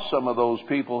cross some of those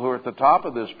people who are at the top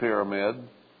of this pyramid,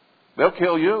 they'll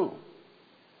kill you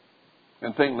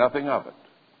and think nothing of it.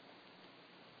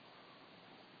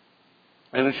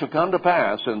 And it shall come to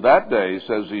pass in that day,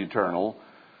 says the Eternal,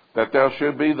 that there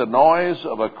should be the noise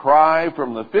of a cry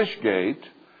from the fish gate,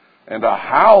 and a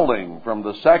howling from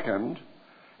the second,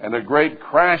 and a great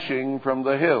crashing from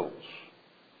the hills.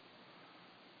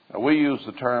 Now, we use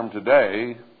the term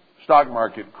today, stock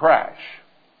market crash.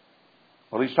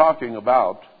 Well, he's talking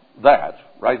about that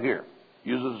right here.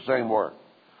 Uses the same word.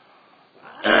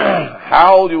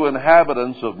 Howl, you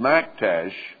inhabitants of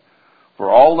Maktesh, for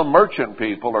all the merchant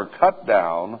people are cut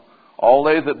down, all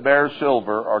they that bear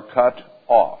silver are cut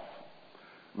off.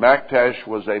 Maktesh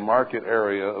was a market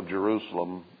area of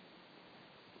Jerusalem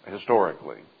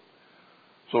historically.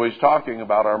 So he's talking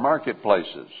about our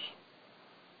marketplaces.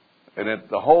 And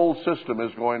the whole system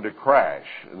is going to crash,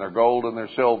 and their gold and their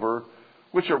silver,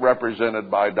 which are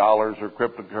represented by dollars or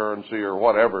cryptocurrency or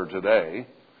whatever today.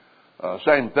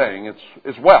 Same thing,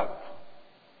 it's wealth.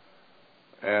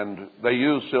 And they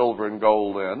use silver and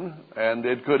gold in, and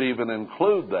it could even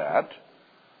include that,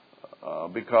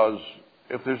 because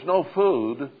if there's no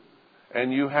food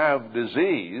and you have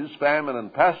disease, famine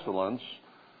and pestilence,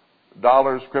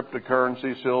 dollars,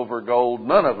 cryptocurrency, silver, gold,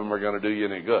 none of them are going to do you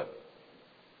any good.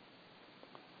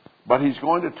 But he's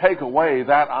going to take away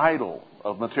that idol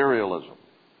of materialism.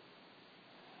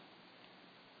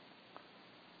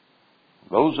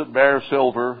 Those that bear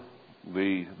silver,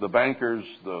 the bankers,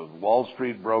 the Wall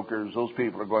Street brokers, those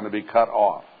people are going to be cut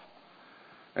off.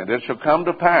 And it shall come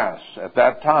to pass at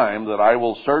that time that I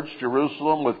will search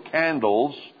Jerusalem with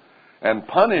candles and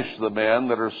punish the men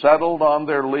that are settled on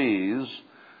their lees,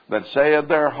 that say in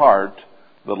their heart,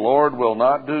 the Lord will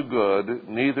not do good,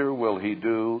 neither will he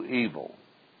do evil.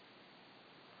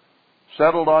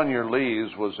 Settled on your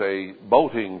lees was a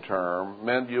boating term,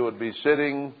 meant you would be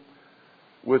sitting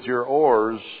with your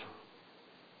oars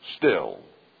still.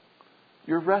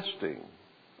 You're resting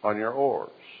on your oars.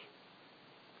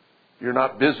 You're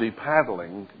not busy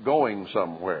paddling, going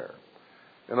somewhere.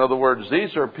 In other words,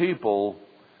 these are people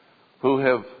who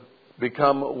have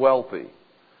become wealthy.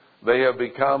 They have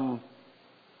become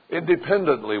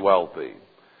independently wealthy.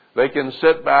 They can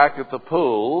sit back at the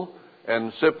pool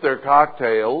and sip their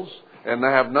cocktails and they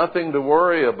have nothing to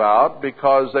worry about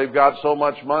because they've got so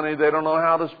much money they don't know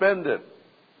how to spend it.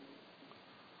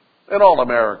 And all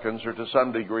Americans are to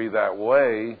some degree that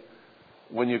way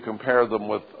when you compare them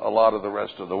with a lot of the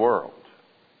rest of the world.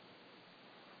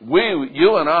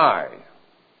 You and I,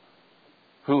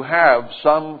 who have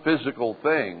some physical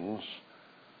things,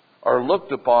 are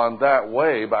looked upon that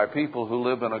way by people who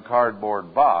live in a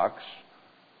cardboard box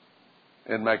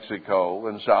in Mexico,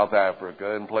 in South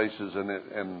Africa, in places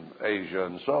in Asia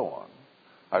and so on.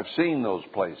 I've seen those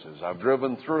places. I've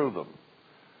driven through them.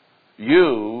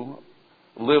 You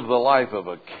live the life of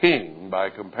a king by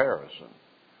comparison.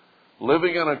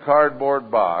 Living in a cardboard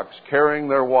box, carrying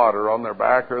their water on their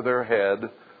back or their head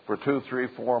for 2, 3,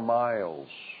 4 miles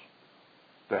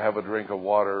to have a drink of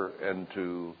water and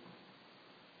to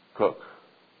cook.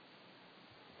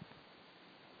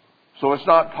 So it's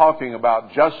not talking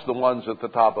about just the ones at the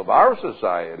top of our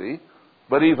society,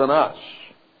 but even us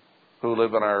who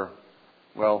live in our,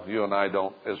 well, you and I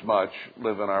don't as much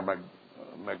live in our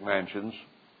McMansions.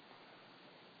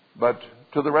 But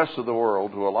to the rest of the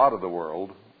world, to a lot of the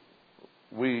world,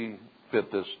 we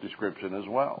fit this description as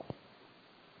well.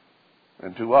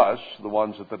 And to us, the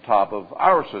ones at the top of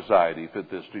our society fit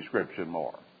this description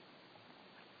more.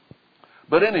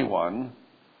 But anyone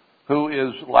who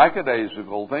is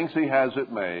lackadaisical, thinks he has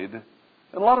it made, and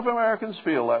a lot of Americans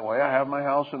feel that way. I have my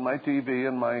house and my TV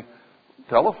and my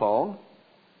telephone.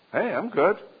 Hey, I'm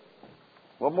good.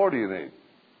 What more do you need?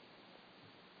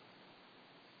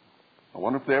 I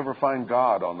wonder if they ever find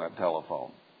God on that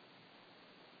telephone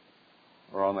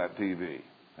or on that TV.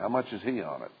 How much is He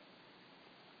on it?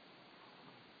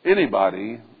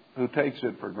 Anybody who takes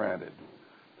it for granted,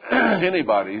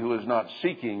 anybody who is not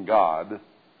seeking God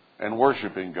and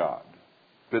worshiping God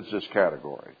fits this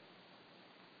category.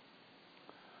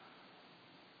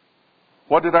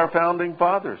 What did our founding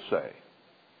fathers say?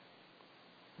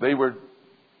 They were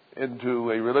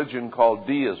into a religion called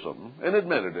deism and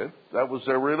admitted it. That was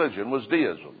their religion, was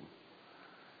deism.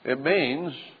 It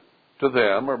means to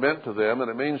them, or meant to them, and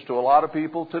it means to a lot of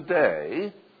people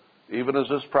today, even as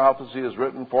this prophecy is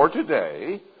written for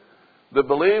today, that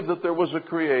believe that there was a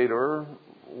creator,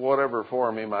 whatever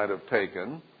form he might have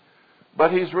taken,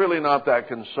 but He's really not that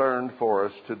concerned for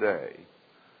us today.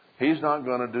 He's not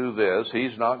going to do this.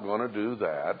 He's not going to do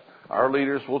that. Our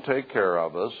leaders will take care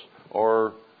of us,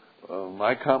 or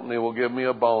my company will give me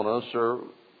a bonus, or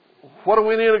what do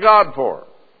we need a God for?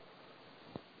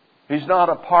 He's not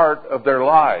a part of their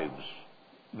lives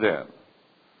then.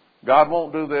 God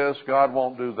won't do this. God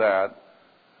won't do that.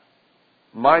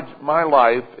 My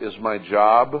life is my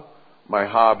job, my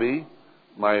hobby,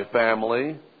 my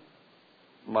family,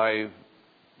 my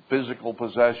physical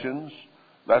possessions.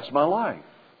 That's my life.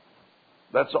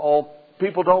 That's all.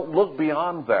 People don't look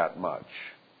beyond that much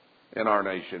in our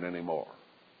nation anymore.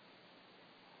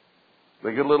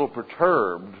 They get a little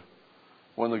perturbed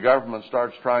when the government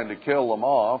starts trying to kill them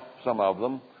off, some of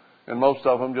them, and most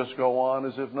of them just go on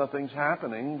as if nothing's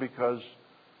happening because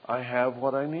I have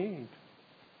what I need.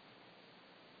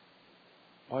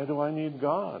 Why do I need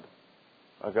God?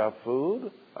 I got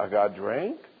food, I got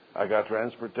drink, I got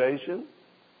transportation,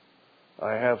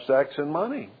 I have sex and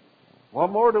money. What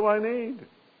more do I need?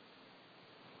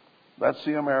 That's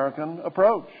the American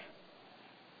approach.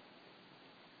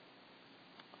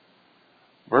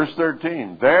 Verse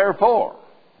 13, therefore,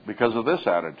 because of this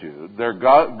attitude, their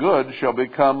good shall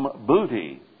become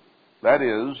booty. That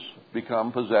is,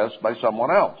 become possessed by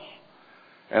someone else.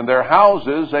 And their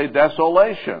houses a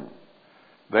desolation.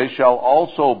 They shall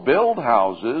also build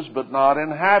houses, but not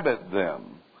inhabit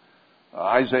them.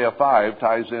 Isaiah 5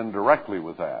 ties in directly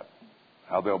with that.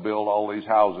 How they'll build all these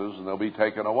houses and they'll be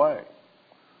taken away.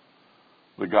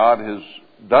 The God has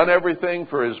done everything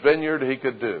for His vineyard He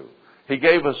could do. He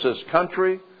gave us this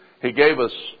country. He gave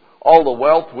us all the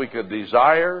wealth we could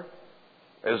desire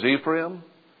as Ephraim.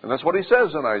 And that's what He says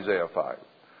in Isaiah 5.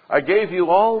 I gave you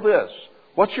all this.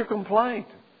 What's your complaint?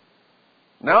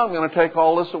 Now I'm going to take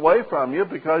all this away from you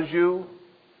because you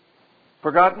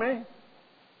forgot me.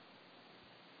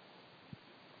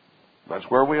 That's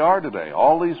where we are today.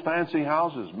 All these fancy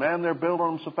houses. Man, they're building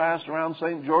them so fast around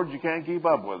St. George you can't keep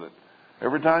up with it.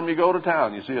 Every time you go to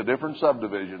town, you see a different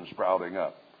subdivision sprouting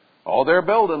up. Oh, they're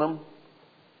building them,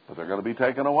 but they're going to be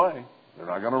taken away. They're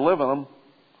not going to live in them.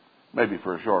 maybe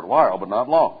for a short while, but not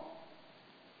long.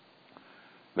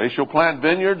 They shall plant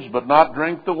vineyards, but not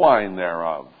drink the wine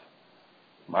thereof.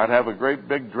 Might have a great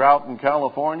big drought in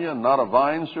California and not a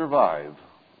vine survive.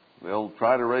 They'll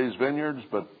try to raise vineyards,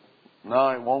 but no,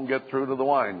 it won't get through to the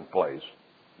wine place.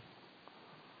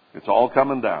 It's all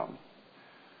coming down.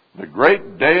 The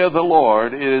great day of the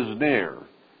Lord is near.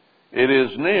 It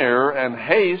is near and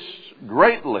hastes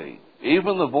greatly.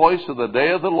 Even the voice of the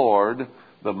day of the Lord,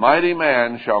 the mighty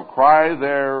man shall cry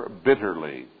there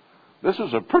bitterly. This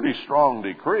is a pretty strong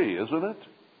decree, isn't it?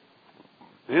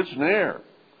 It's near.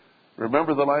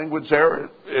 Remember the language there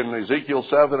in Ezekiel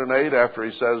 7 and 8 after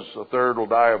he says a third will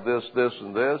die of this, this,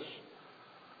 and this?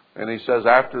 And he says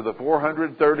after the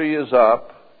 430 is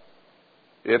up,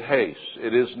 it hastes.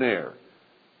 It is near.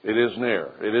 It is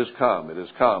near. It is come. It is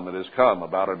come. It is come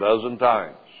about a dozen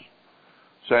times.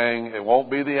 Saying it won't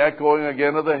be the echoing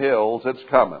again of the hills. It's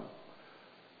coming.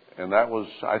 And that was,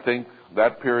 I think,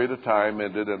 that period of time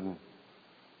ended in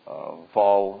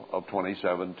fall of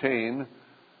 2017.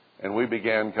 And we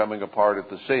began coming apart at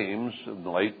the seams in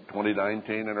late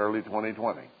 2019 and early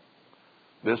 2020.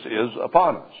 This is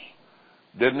upon us.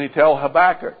 Didn't he tell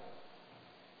Habakkuk?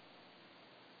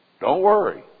 Don't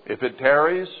worry. If it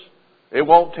tarries, it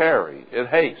won't tarry. It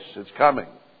hastes. It's coming.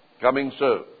 Coming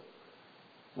soon.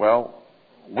 Well,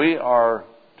 we are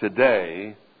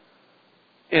today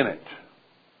in it.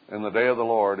 And the day of the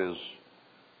Lord is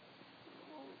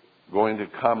going to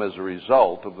come as a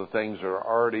result of the things that are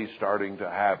already starting to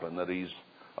happen that he's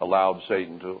allowed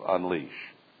Satan to unleash.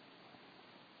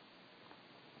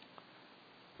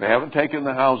 They haven't taken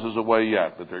the houses away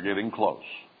yet, but they're getting close.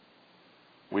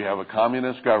 We have a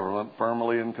communist government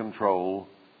firmly in control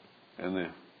in the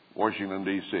Washington,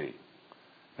 D.C.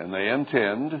 And they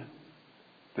intend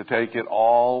to take it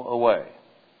all away.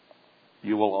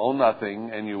 You will own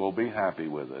nothing and you will be happy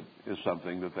with it, is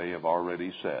something that they have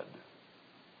already said.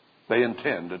 They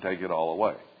intend to take it all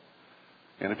away.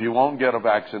 And if you won't get a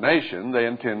vaccination, they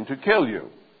intend to kill you.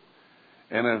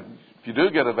 And if you do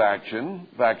get a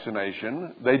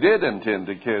vaccination, they did intend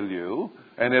to kill you,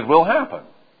 and it will happen.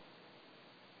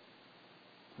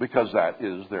 Because that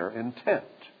is their intent.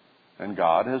 And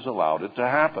God has allowed it to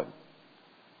happen.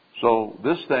 So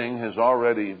this thing has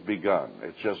already begun.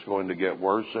 It's just going to get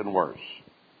worse and worse.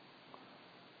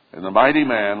 And the mighty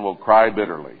man will cry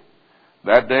bitterly.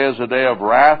 That day is a day of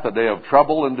wrath, a day of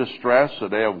trouble and distress, a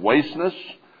day of wasteness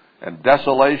and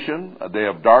desolation, a day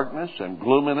of darkness and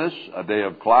gloominess, a day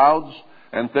of clouds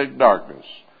and thick darkness.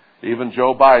 Even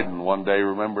Joe Biden one day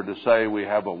remembered to say, we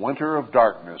have a winter of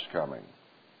darkness coming.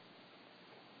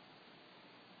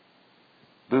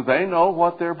 Do they know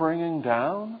what they're bringing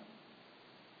down?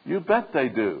 You bet they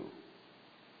do.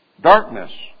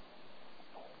 Darkness.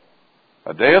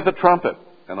 A day of the trumpet,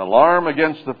 an alarm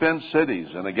against the fenced cities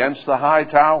and against the high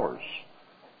towers.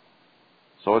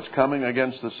 So it's coming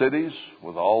against the cities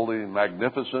with all the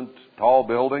magnificent tall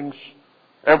buildings,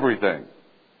 everything.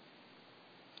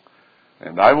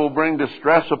 And I will bring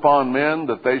distress upon men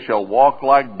that they shall walk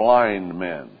like blind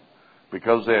men,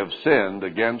 because they have sinned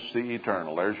against the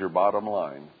eternal. There's your bottom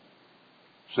line.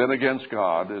 Sin against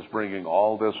God is bringing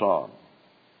all this on.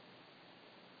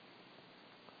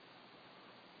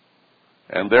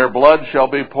 And their blood shall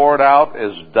be poured out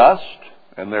as dust,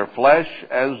 and their flesh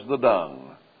as the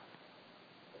dung.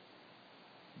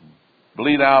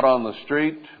 Bleed out on the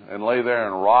street and lay there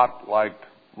and rot like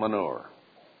manure.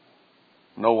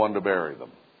 No one to bury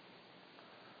them.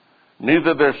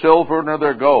 Neither their silver nor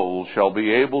their gold shall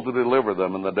be able to deliver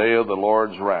them in the day of the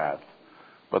Lord's wrath.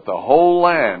 But the whole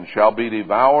land shall be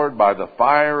devoured by the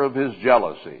fire of his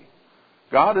jealousy.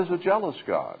 God is a jealous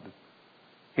God.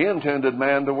 He intended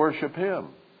man to worship him.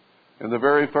 And the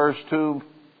very first two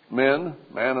men,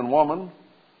 man and woman,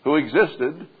 who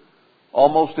existed,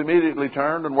 almost immediately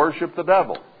turned and worshiped the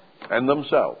devil and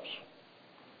themselves.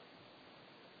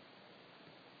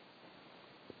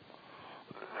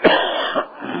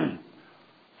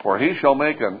 For he shall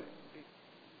make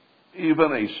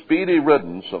even a speedy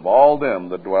riddance of all them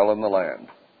that dwell in the land.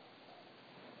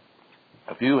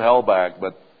 A few held back,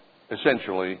 but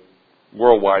essentially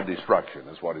worldwide destruction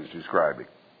is what he's describing.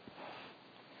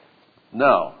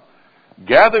 Now,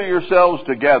 gather yourselves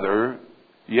together.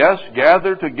 Yes,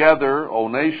 gather together, O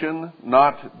nation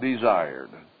not desired.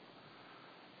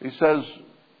 He says,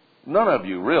 none of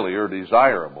you really are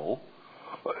desirable,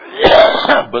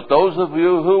 but those of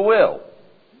you who will.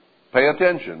 Pay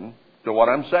attention to what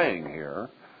I'm saying here.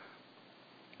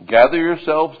 Gather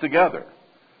yourselves together.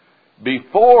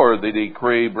 Before the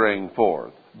decree bring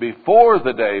forth, before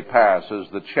the day passes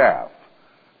the chaff,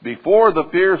 before the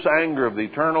fierce anger of the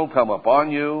eternal come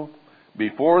upon you,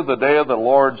 before the day of the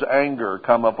Lord's anger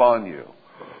come upon you.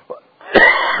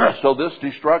 So this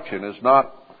destruction is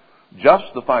not just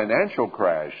the financial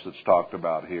crash that's talked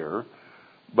about here,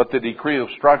 but the decree of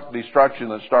destruction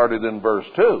that started in verse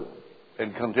 2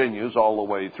 and continues all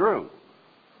the way through.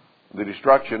 The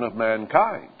destruction of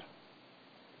mankind.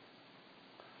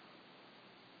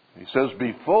 He says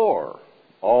before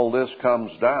all this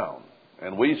comes down,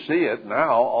 and we see it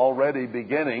now already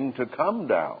beginning to come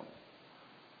down.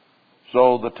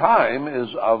 So the time is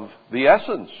of the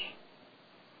essence.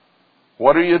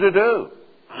 What are you to do?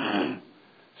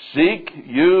 Seek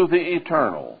you the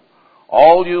eternal,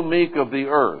 all you meek of the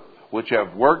earth, which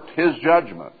have worked his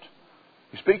judgment.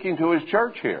 He's speaking to his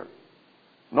church here.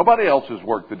 Nobody else has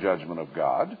worked the judgment of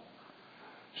God.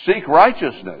 Seek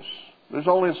righteousness. There's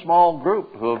only a small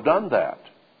group who have done that.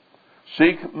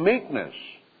 Seek meekness.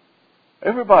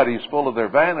 Everybody's full of their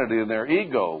vanity and their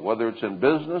ego, whether it's in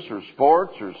business or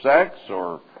sports or sex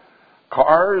or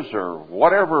cars or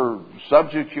whatever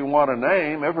subject you want to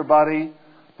name. Everybody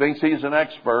thinks he's an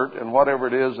expert in whatever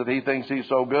it is that he thinks he's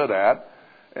so good at,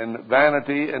 and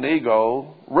vanity and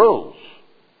ego rules.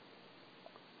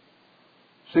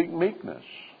 Seek meekness.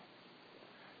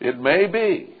 It may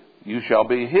be you shall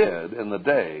be hid in the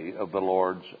day of the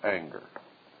Lord's anger.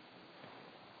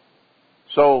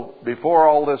 So, before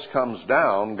all this comes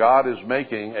down, God is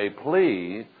making a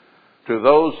plea to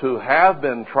those who have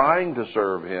been trying to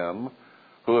serve him,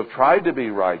 who have tried to be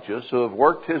righteous, who have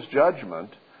worked his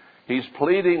judgment. He's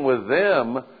pleading with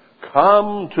them,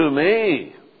 come to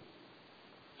me.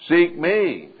 Seek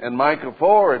me. In Micah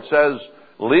 4 it says,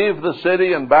 leave the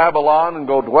city in Babylon and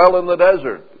go dwell in the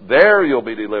desert. There you'll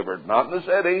be delivered, not in the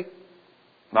city.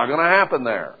 Not going to happen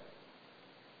there.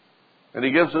 And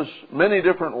he gives us many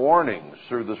different warnings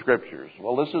through the Scriptures.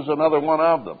 Well, this is another one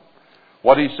of them.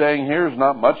 What he's saying here is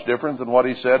not much different than what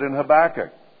he said in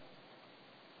Habakkuk.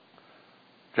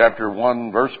 Chapter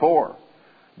 1, verse 4.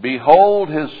 Behold,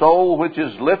 his soul which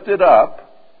is lifted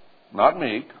up, not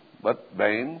meek, but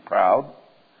vain, proud,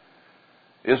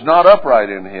 is not upright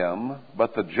in him,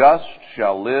 but the just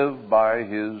shall live by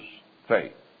his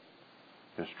faith.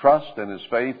 His trust and his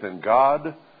faith in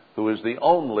God, who is the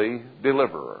only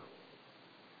deliverer.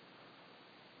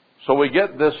 So we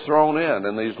get this thrown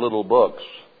in these little books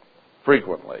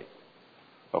frequently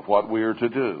of what we are to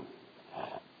do.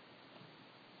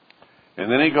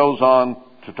 And then he goes on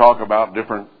to talk about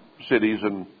different cities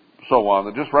and so on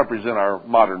that just represent our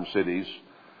modern cities.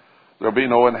 There'll be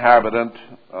no inhabitant,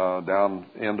 down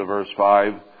into verse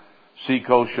 5.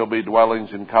 Seacoast shall be dwellings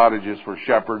and cottages for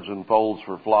shepherds and folds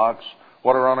for flocks.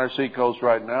 What are on our seacoast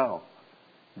right now?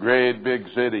 Great big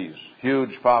cities,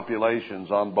 huge populations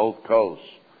on both coasts.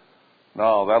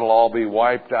 No, that'll all be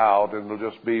wiped out and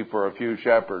it'll just be for a few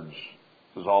shepherds.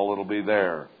 This is all it'll be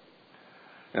there.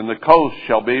 And the coast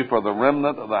shall be for the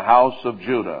remnant of the house of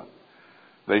Judah.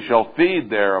 They shall feed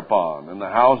thereupon. In the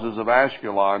houses of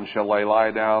Ashkelon shall they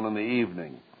lie down in the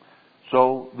evening.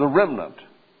 So the remnant,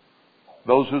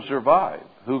 those who survive.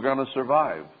 Who are going to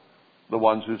survive? The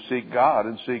ones who seek God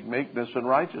and seek meekness and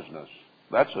righteousness.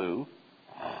 That's who.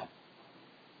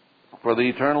 For the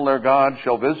eternal their God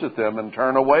shall visit them and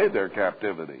turn away their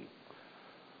captivity.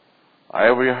 I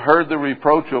have heard the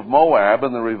reproach of Moab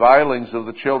and the revilings of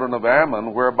the children of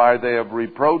Ammon, whereby they have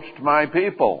reproached my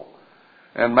people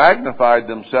and magnified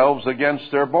themselves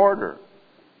against their border.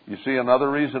 You see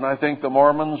another reason I think the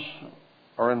Mormons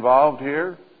are involved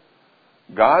here?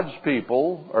 God's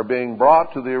people are being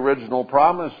brought to the original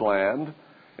promised land,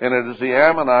 and it is the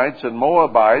Ammonites and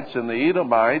Moabites and the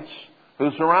Edomites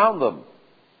who surround them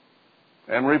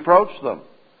and reproach them.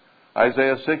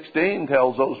 Isaiah 16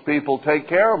 tells those people, take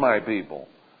care of my people.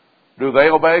 Do they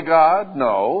obey God?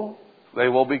 No. They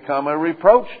will become a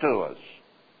reproach to us.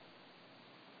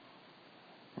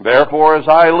 Therefore, as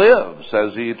I live,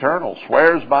 says the Eternal,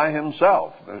 swears by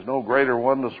himself. There's no greater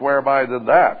one to swear by than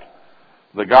that.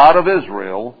 The God of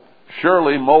Israel,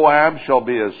 surely Moab shall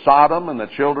be as Sodom and the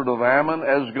children of Ammon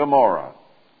as Gomorrah.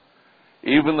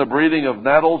 Even the breeding of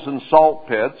nettles and salt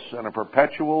pits and a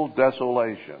perpetual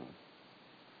desolation.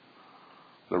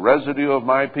 The residue of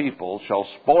my people shall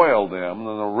spoil them,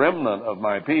 and the remnant of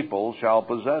my people shall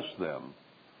possess them.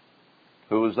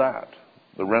 Who is that?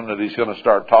 The remnant he's going to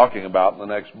start talking about in the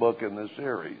next book in this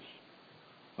series.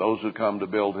 Those who come to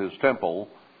build his temple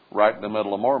right in the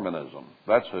middle of Mormonism.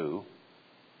 That's who.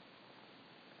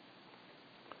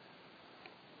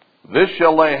 This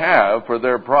shall they have for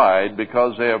their pride,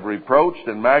 because they have reproached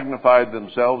and magnified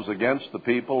themselves against the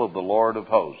people of the Lord of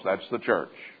hosts. That's the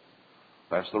church.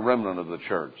 That's the remnant of the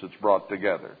church that's brought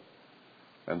together.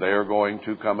 And they are going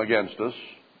to come against us,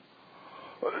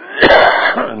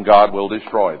 and God will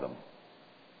destroy them.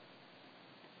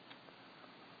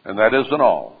 And that isn't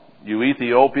all. You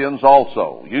Ethiopians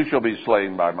also, you shall be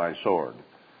slain by my sword.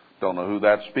 Don't know who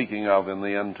that's speaking of in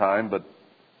the end time, but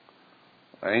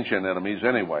ancient enemies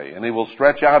anyway. And he will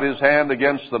stretch out his hand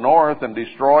against the north and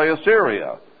destroy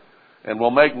Assyria, and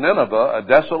will make Nineveh a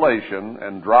desolation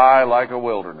and dry like a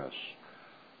wilderness.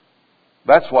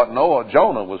 That's what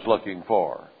Jonah was looking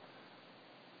for.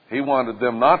 He wanted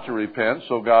them not to repent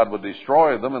so God would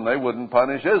destroy them and they wouldn't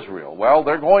punish Israel. Well,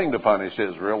 they're going to punish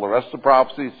Israel. The rest of the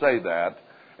prophecies say that.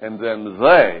 And then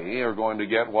they are going to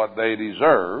get what they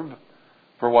deserve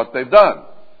for what they've done.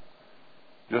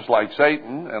 Just like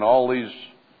Satan and all these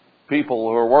people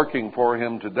who are working for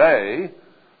him today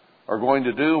are going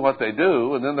to do what they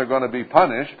do, and then they're going to be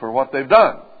punished for what they've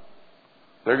done.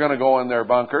 They're going to go in their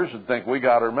bunkers and think, we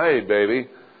got her made, baby.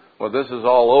 When this is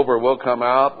all over, we'll come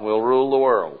out and we'll rule the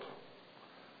world.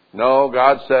 No,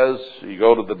 God says, you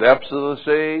go to the depths of the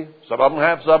sea. Some of them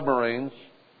have submarines.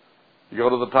 You go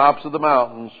to the tops of the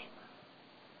mountains.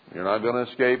 You're not going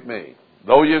to escape me.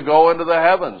 Though you go into the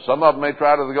heavens, some of them may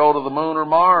try to go to the moon or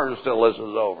Mars till this is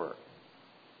over.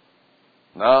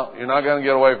 No, you're not going to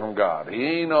get away from God.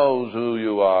 He knows who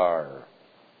you are.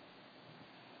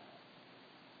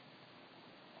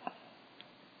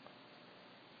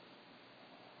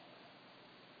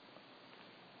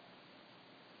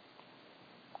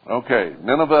 Okay,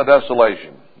 Nineveh,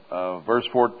 desolation. Verse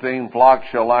 14, flocks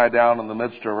shall lie down in the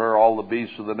midst of her, all the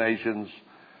beasts of the nations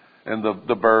and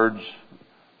the birds.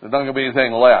 There's not going to be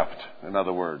anything left, in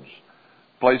other words.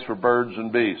 Place for birds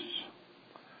and beasts.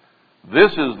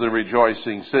 This is the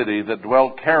rejoicing city that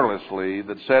dwelt carelessly,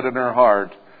 that said in her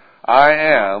heart, I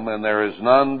am, and there is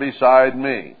none beside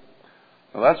me.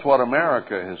 Now, that's what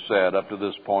America has said up to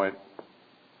this point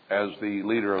as the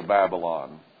leader of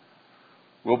Babylon.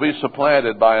 We'll be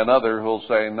supplanted by another who will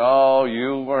say, no,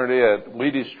 you weren't it.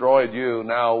 We destroyed you.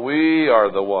 Now we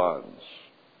are the ones.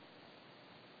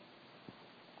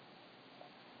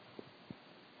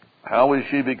 How will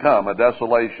she become a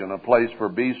desolation, a place for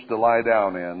beasts to lie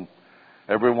down in?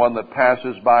 Everyone that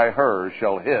passes by her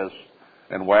shall hiss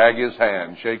and wag his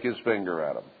hand, shake his finger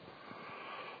at them.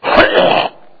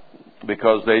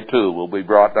 Because they too will be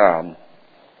brought down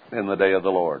in the day of the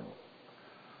Lord.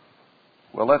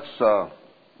 Well,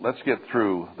 let's get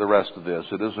through the rest of this.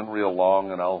 It isn't real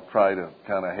long, and I'll try to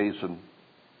kind of hasten.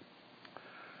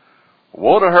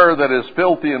 Woe to her that is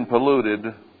filthy and polluted,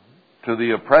 to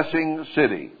the oppressing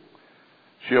city.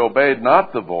 She obeyed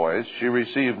not the voice. She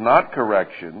received not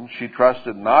correction. She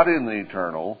trusted not in the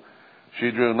eternal.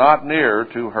 She drew not near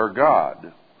to her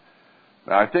God.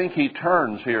 Now, I think he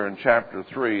turns here in chapter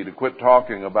 3 to quit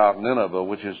talking about Nineveh,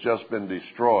 which has just been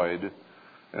destroyed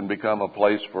and become a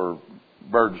place for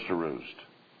birds to roost.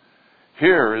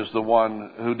 Here is the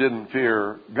one who didn't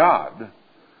fear God.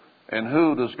 And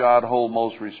who does God hold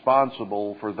most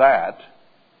responsible for that?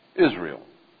 Israel.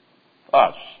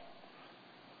 Us.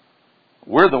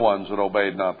 We're the ones that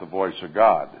obeyed not the voice of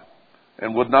God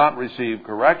and would not receive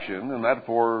correction, and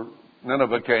therefore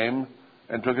Nineveh came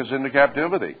and took us into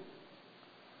captivity.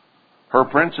 Her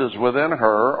princes within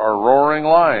her are roaring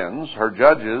lions. Her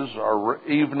judges are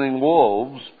evening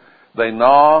wolves. They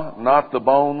gnaw not the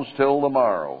bones till the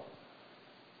morrow.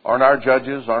 Aren't our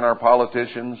judges, aren't our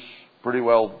politicians pretty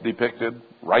well depicted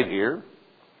right here?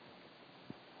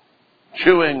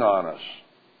 Chewing on us,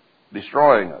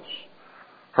 destroying us.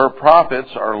 Her prophets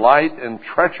are light and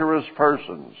treacherous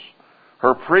persons.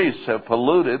 Her priests have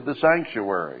polluted the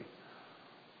sanctuary.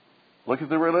 Look at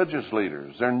the religious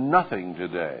leaders. They're nothing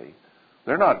today.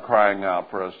 They're not crying out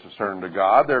for us to turn to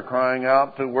God. They're crying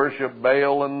out to worship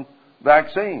Baal and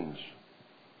vaccines.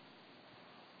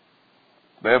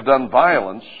 They have done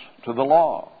violence to the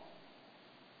law.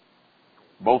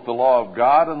 Both the law of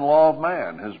God and the law of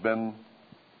man has been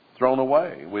thrown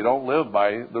away. We don't live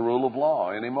by the rule of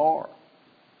law anymore.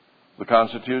 The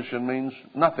Constitution means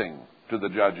nothing to the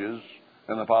judges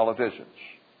and the politicians.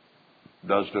 It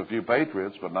does to a few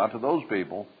patriots, but not to those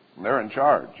people. They're in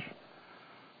charge.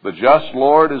 The just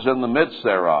Lord is in the midst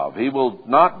thereof. He will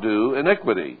not do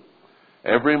iniquity.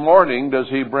 Every morning does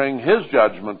he bring his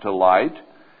judgment to light.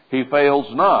 He fails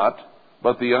not,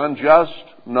 but the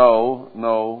unjust know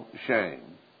no shame.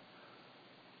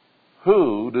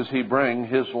 Who does he bring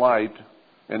his light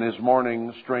and his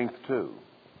morning strength to?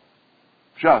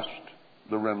 Just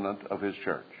the remnant of his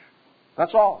church.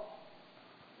 That's all.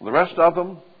 The rest of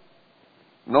them,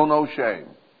 no shame.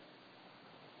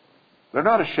 They're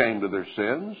not ashamed of their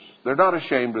sins. They're not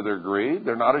ashamed of their greed.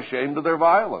 They're not ashamed of their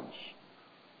violence.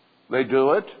 They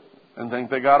do it and think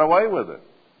they got away with it.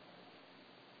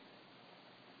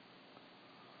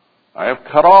 I have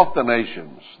cut off the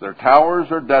nations. Their towers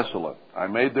are desolate. I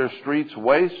made their streets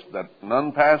waste, that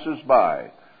none passes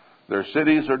by. Their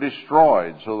cities are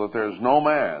destroyed, so that there is no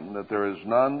man, that there is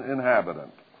none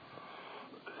inhabitant.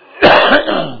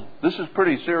 This is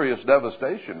pretty serious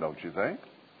devastation, don't you think?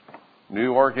 New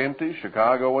York empty,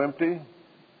 Chicago empty.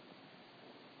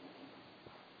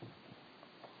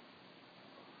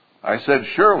 I said,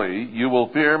 surely you will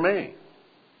fear me.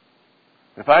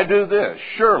 If I do this,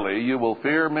 surely you will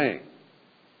fear me.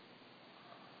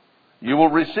 You will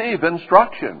receive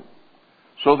instruction,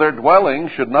 so their dwelling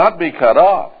should not be cut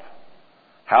off.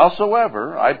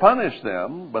 Howsoever, I punished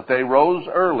them, but they rose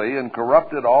early and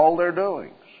corrupted all their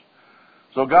doings.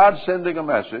 So God's sending a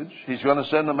message. He's going to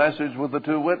send a message with the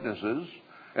two witnesses,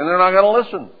 and they're not going to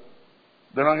listen.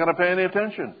 They're not going to pay any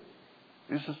attention.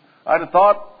 He says, I'd have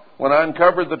thought when I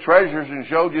uncovered the treasures and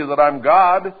showed you that I'm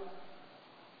God,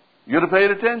 you'd have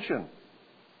paid attention.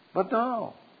 But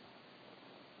no.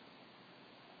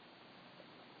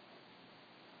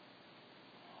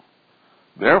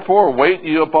 Therefore wait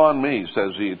ye upon me,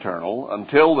 says the Eternal,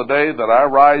 until the day that I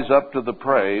rise up to the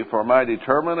prey, for my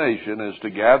determination is to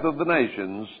gather the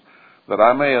nations, that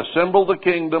I may assemble the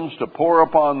kingdoms to pour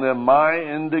upon them my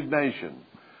indignation.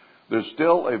 There's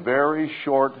still a very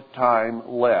short time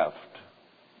left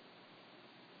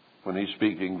when he's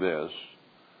speaking this,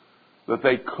 that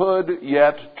they could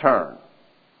yet turn.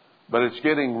 But it's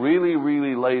getting really,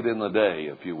 really late in the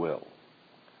day, if you will.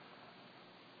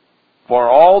 For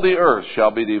all the earth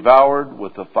shall be devoured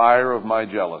with the fire of my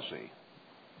jealousy.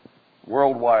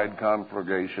 Worldwide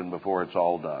conflagration before it's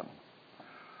all done.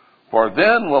 For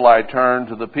then will I turn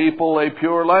to the people a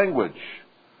pure language,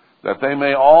 that they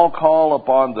may all call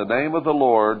upon the name of the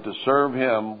Lord to serve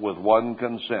him with one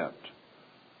consent.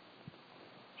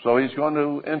 So he's going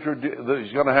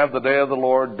to have the day of the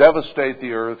Lord, devastate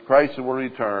the earth, Christ will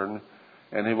return,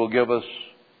 and he will give us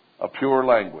a pure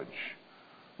language.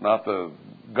 Not the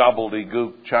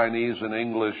gobbledygook Chinese and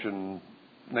English and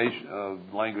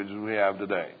languages we have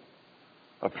today.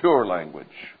 A pure language.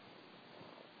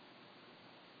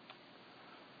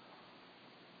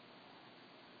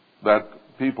 That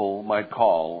people might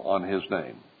call on his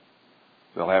name.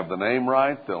 They'll have the name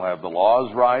right, they'll have the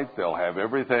laws right, they'll have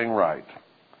everything right.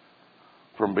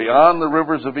 From beyond the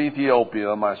rivers of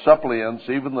Ethiopia, my suppliants,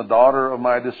 even the daughter of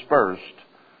my dispersed,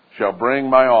 shall bring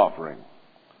my offering.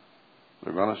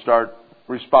 They're going to start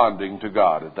responding to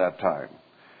God at that time.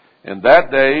 In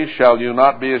that day shall you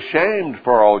not be ashamed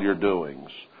for all your doings,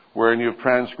 wherein you have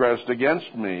transgressed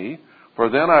against me, for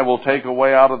then I will take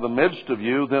away out of the midst of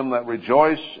you them that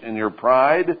rejoice in your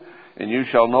pride, and you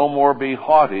shall no more be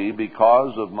haughty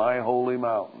because of my holy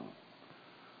mountain.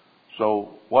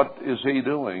 So what is he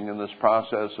doing in this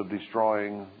process of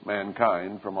destroying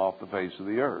mankind from off the face of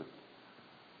the earth?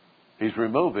 He's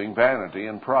removing vanity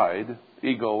and pride,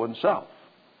 ego and self.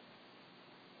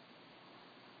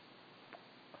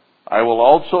 I will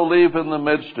also leave in the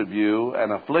midst of you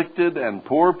an afflicted and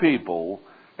poor people,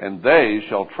 and they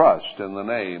shall trust in the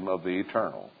name of the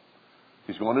Eternal.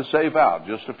 He's going to save out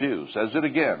just a few. Says it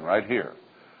again right here.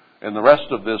 And the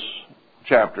rest of this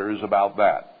chapter is about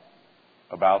that.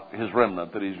 About his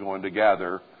remnant that he's going to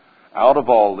gather out of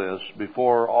all this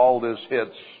before all this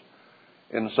hits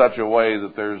in such a way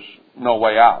that there's no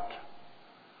way out.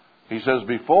 He says,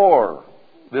 before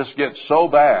this gets so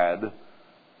bad,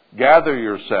 gather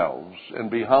yourselves and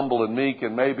be humble and meek,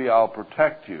 and maybe I'll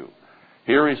protect you.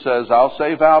 Here he says, I'll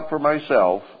save out for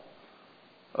myself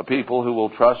a people who will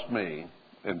trust me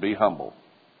and be humble.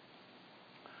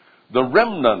 The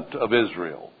remnant of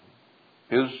Israel,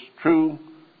 his true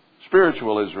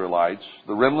spiritual Israelites,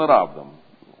 the remnant of them,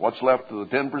 what's left of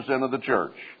the 10% of the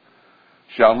church,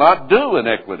 shall not do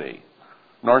iniquity,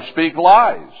 nor speak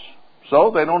lies.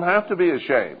 So they don't have to be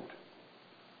ashamed.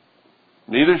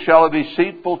 Neither shall a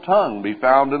deceitful tongue be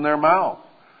found in their mouth,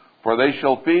 for they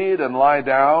shall feed and lie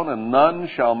down, and none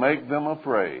shall make them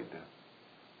afraid.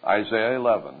 Isaiah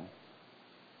 11,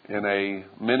 in a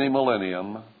mini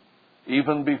millennium,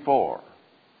 even before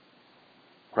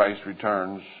Christ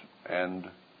returns and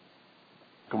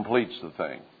completes the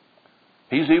thing.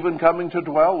 He's even coming to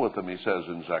dwell with them, he says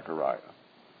in Zechariah.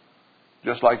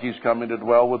 Just like he's coming to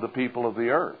dwell with the people of the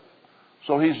earth.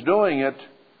 So he's doing it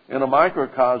in a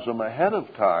microcosm ahead of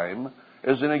time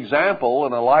as an example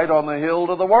and a light on the hill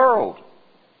to the world.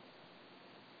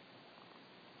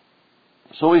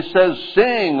 So he says,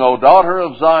 sing, O daughter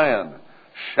of Zion.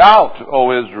 Shout,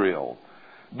 O Israel.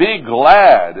 Be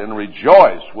glad and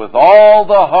rejoice with all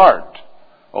the heart,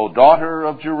 O daughter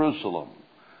of Jerusalem.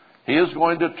 He is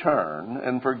going to turn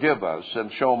and forgive us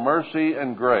and show mercy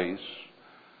and grace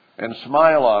and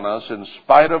smile on us in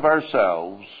spite of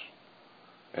ourselves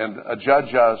and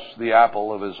adjudge us the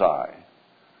apple of his eye.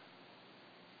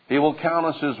 He will count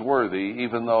us as worthy,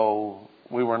 even though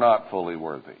we were not fully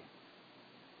worthy.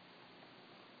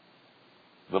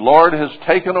 The Lord has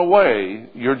taken away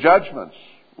your judgments.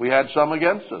 We had some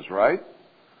against us, right?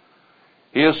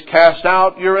 He has cast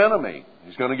out your enemy.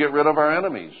 He's going to get rid of our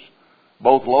enemies,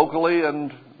 both locally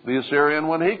and the Assyrian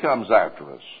when he comes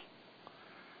after us.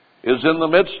 Is in the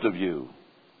midst of you.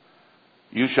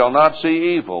 You shall not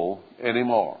see evil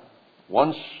anymore.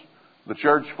 Once the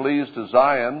church flees to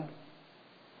Zion,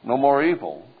 no more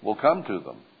evil will come to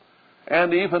them.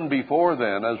 And even before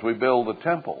then, as we build the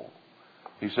temple,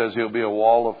 he says he'll be a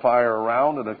wall of fire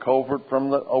around and a covert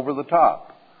over the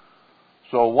top.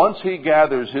 So once he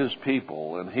gathers his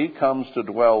people and he comes to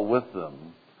dwell with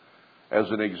them as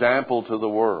an example to the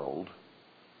world,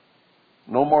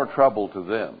 no more trouble to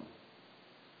them.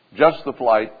 Just the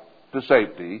flight to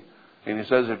safety. And he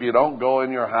says if you don't go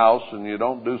in your house and you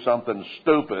don't do something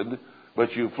stupid,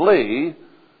 but you flee,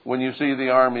 when you see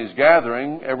the armies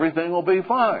gathering, everything will be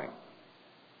fine.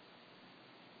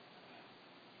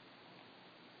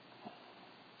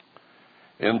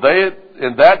 In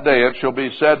that day it shall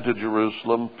be said to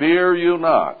Jerusalem, fear you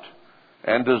not,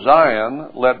 and to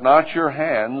Zion, let not your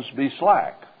hands be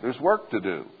slack. There's work to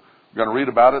do. We're going to read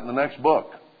about it in the next book.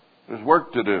 There's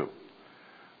work to do.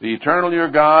 The eternal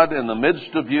your God in the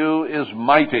midst of you is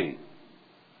mighty.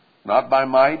 Not by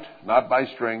might, not by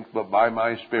strength, but by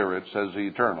my Spirit, says the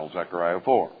eternal, Zechariah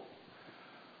 4.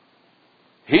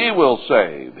 He will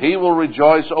save. He will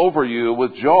rejoice over you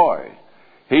with joy.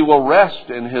 He will rest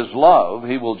in his love.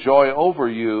 He will joy over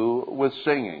you with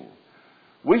singing.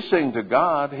 We sing to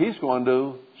God. He's going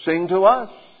to sing to us.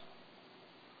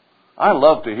 I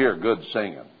love to hear good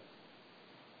singing.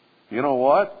 You know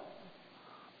what?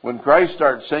 When Christ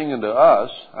starts singing to us,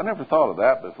 I never thought of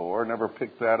that before, never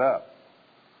picked that up.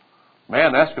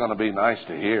 Man, that's going to be nice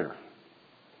to hear.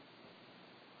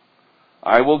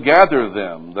 I will gather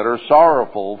them that are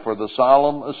sorrowful for the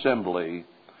solemn assembly,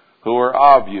 who are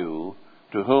of you,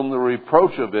 to whom the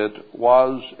reproach of it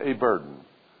was a burden.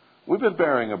 We've been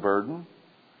bearing a burden.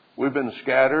 We've been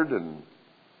scattered and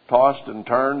tossed and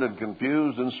turned and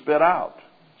confused and spit out.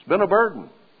 It's been a burden.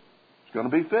 It's going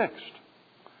to be fixed.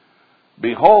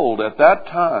 Behold, at that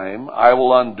time I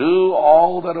will undo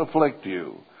all that afflict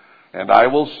you, and I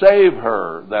will save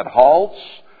her that halts,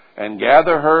 and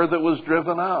gather her that was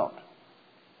driven out.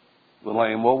 The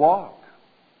lame will walk,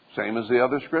 same as the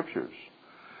other scriptures.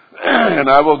 And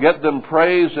I will get them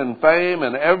praise and fame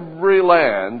in every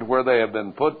land where they have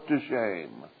been put to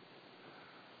shame.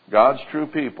 God's true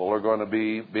people are going to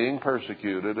be being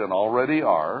persecuted, and already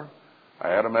are. I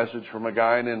had a message from a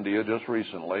guy in India just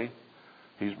recently.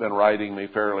 He's been writing me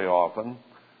fairly often.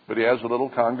 But he has a little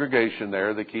congregation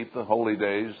there. They keep the holy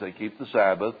days. They keep the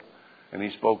Sabbath. And he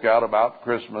spoke out about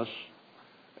Christmas.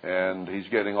 And he's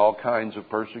getting all kinds of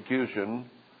persecution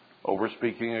over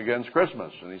speaking against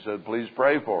Christmas. And he said, please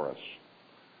pray for us.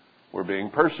 We're being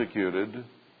persecuted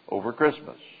over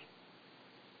Christmas.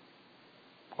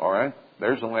 All right?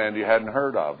 There's a land you hadn't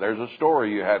heard of. There's a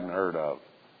story you hadn't heard of.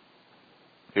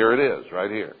 Here it is, right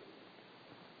here.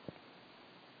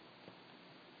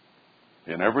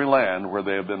 In every land where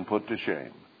they have been put to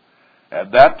shame.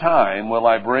 At that time will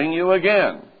I bring you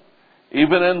again,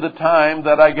 even in the time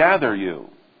that I gather you.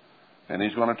 And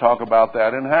he's going to talk about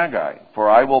that in Haggai. For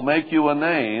I will make you a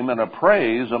name and a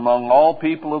praise among all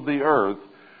people of the earth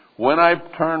when I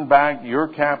turn back your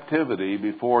captivity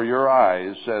before your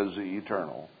eyes, says the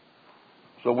Eternal.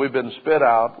 So we've been spit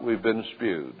out, we've been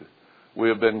spewed. We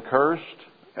have been cursed,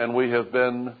 and we have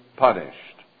been punished.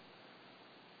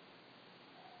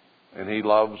 And he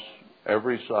loves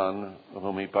every son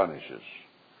whom he punishes.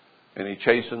 And he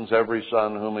chastens every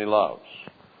son whom he loves.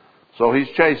 So he's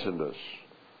chastened us.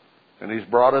 And he's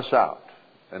brought us out.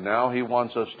 And now he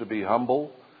wants us to be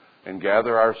humble and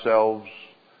gather ourselves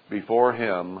before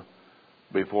him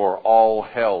before all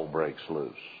hell breaks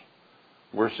loose.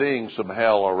 We're seeing some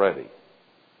hell already.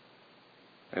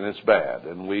 And it's bad.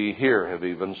 And we here have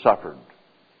even suffered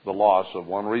the loss of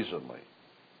one recently.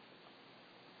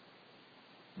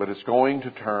 But it's going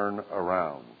to turn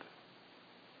around.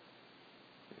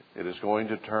 It is going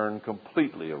to turn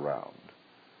completely around.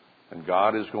 And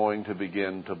God is going to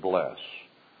begin to bless.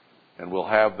 And we'll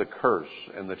have the curse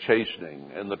and the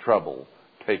chastening and the trouble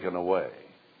taken away.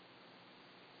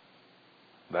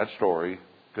 That story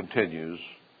continues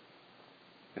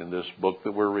in this book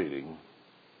that we're reading,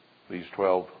 these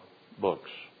 12 books.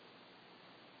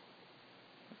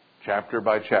 Chapter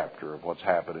by chapter of what's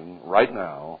happening right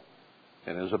now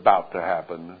and is about to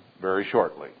happen very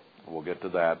shortly. We'll get to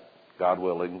that, God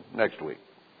willing, next week.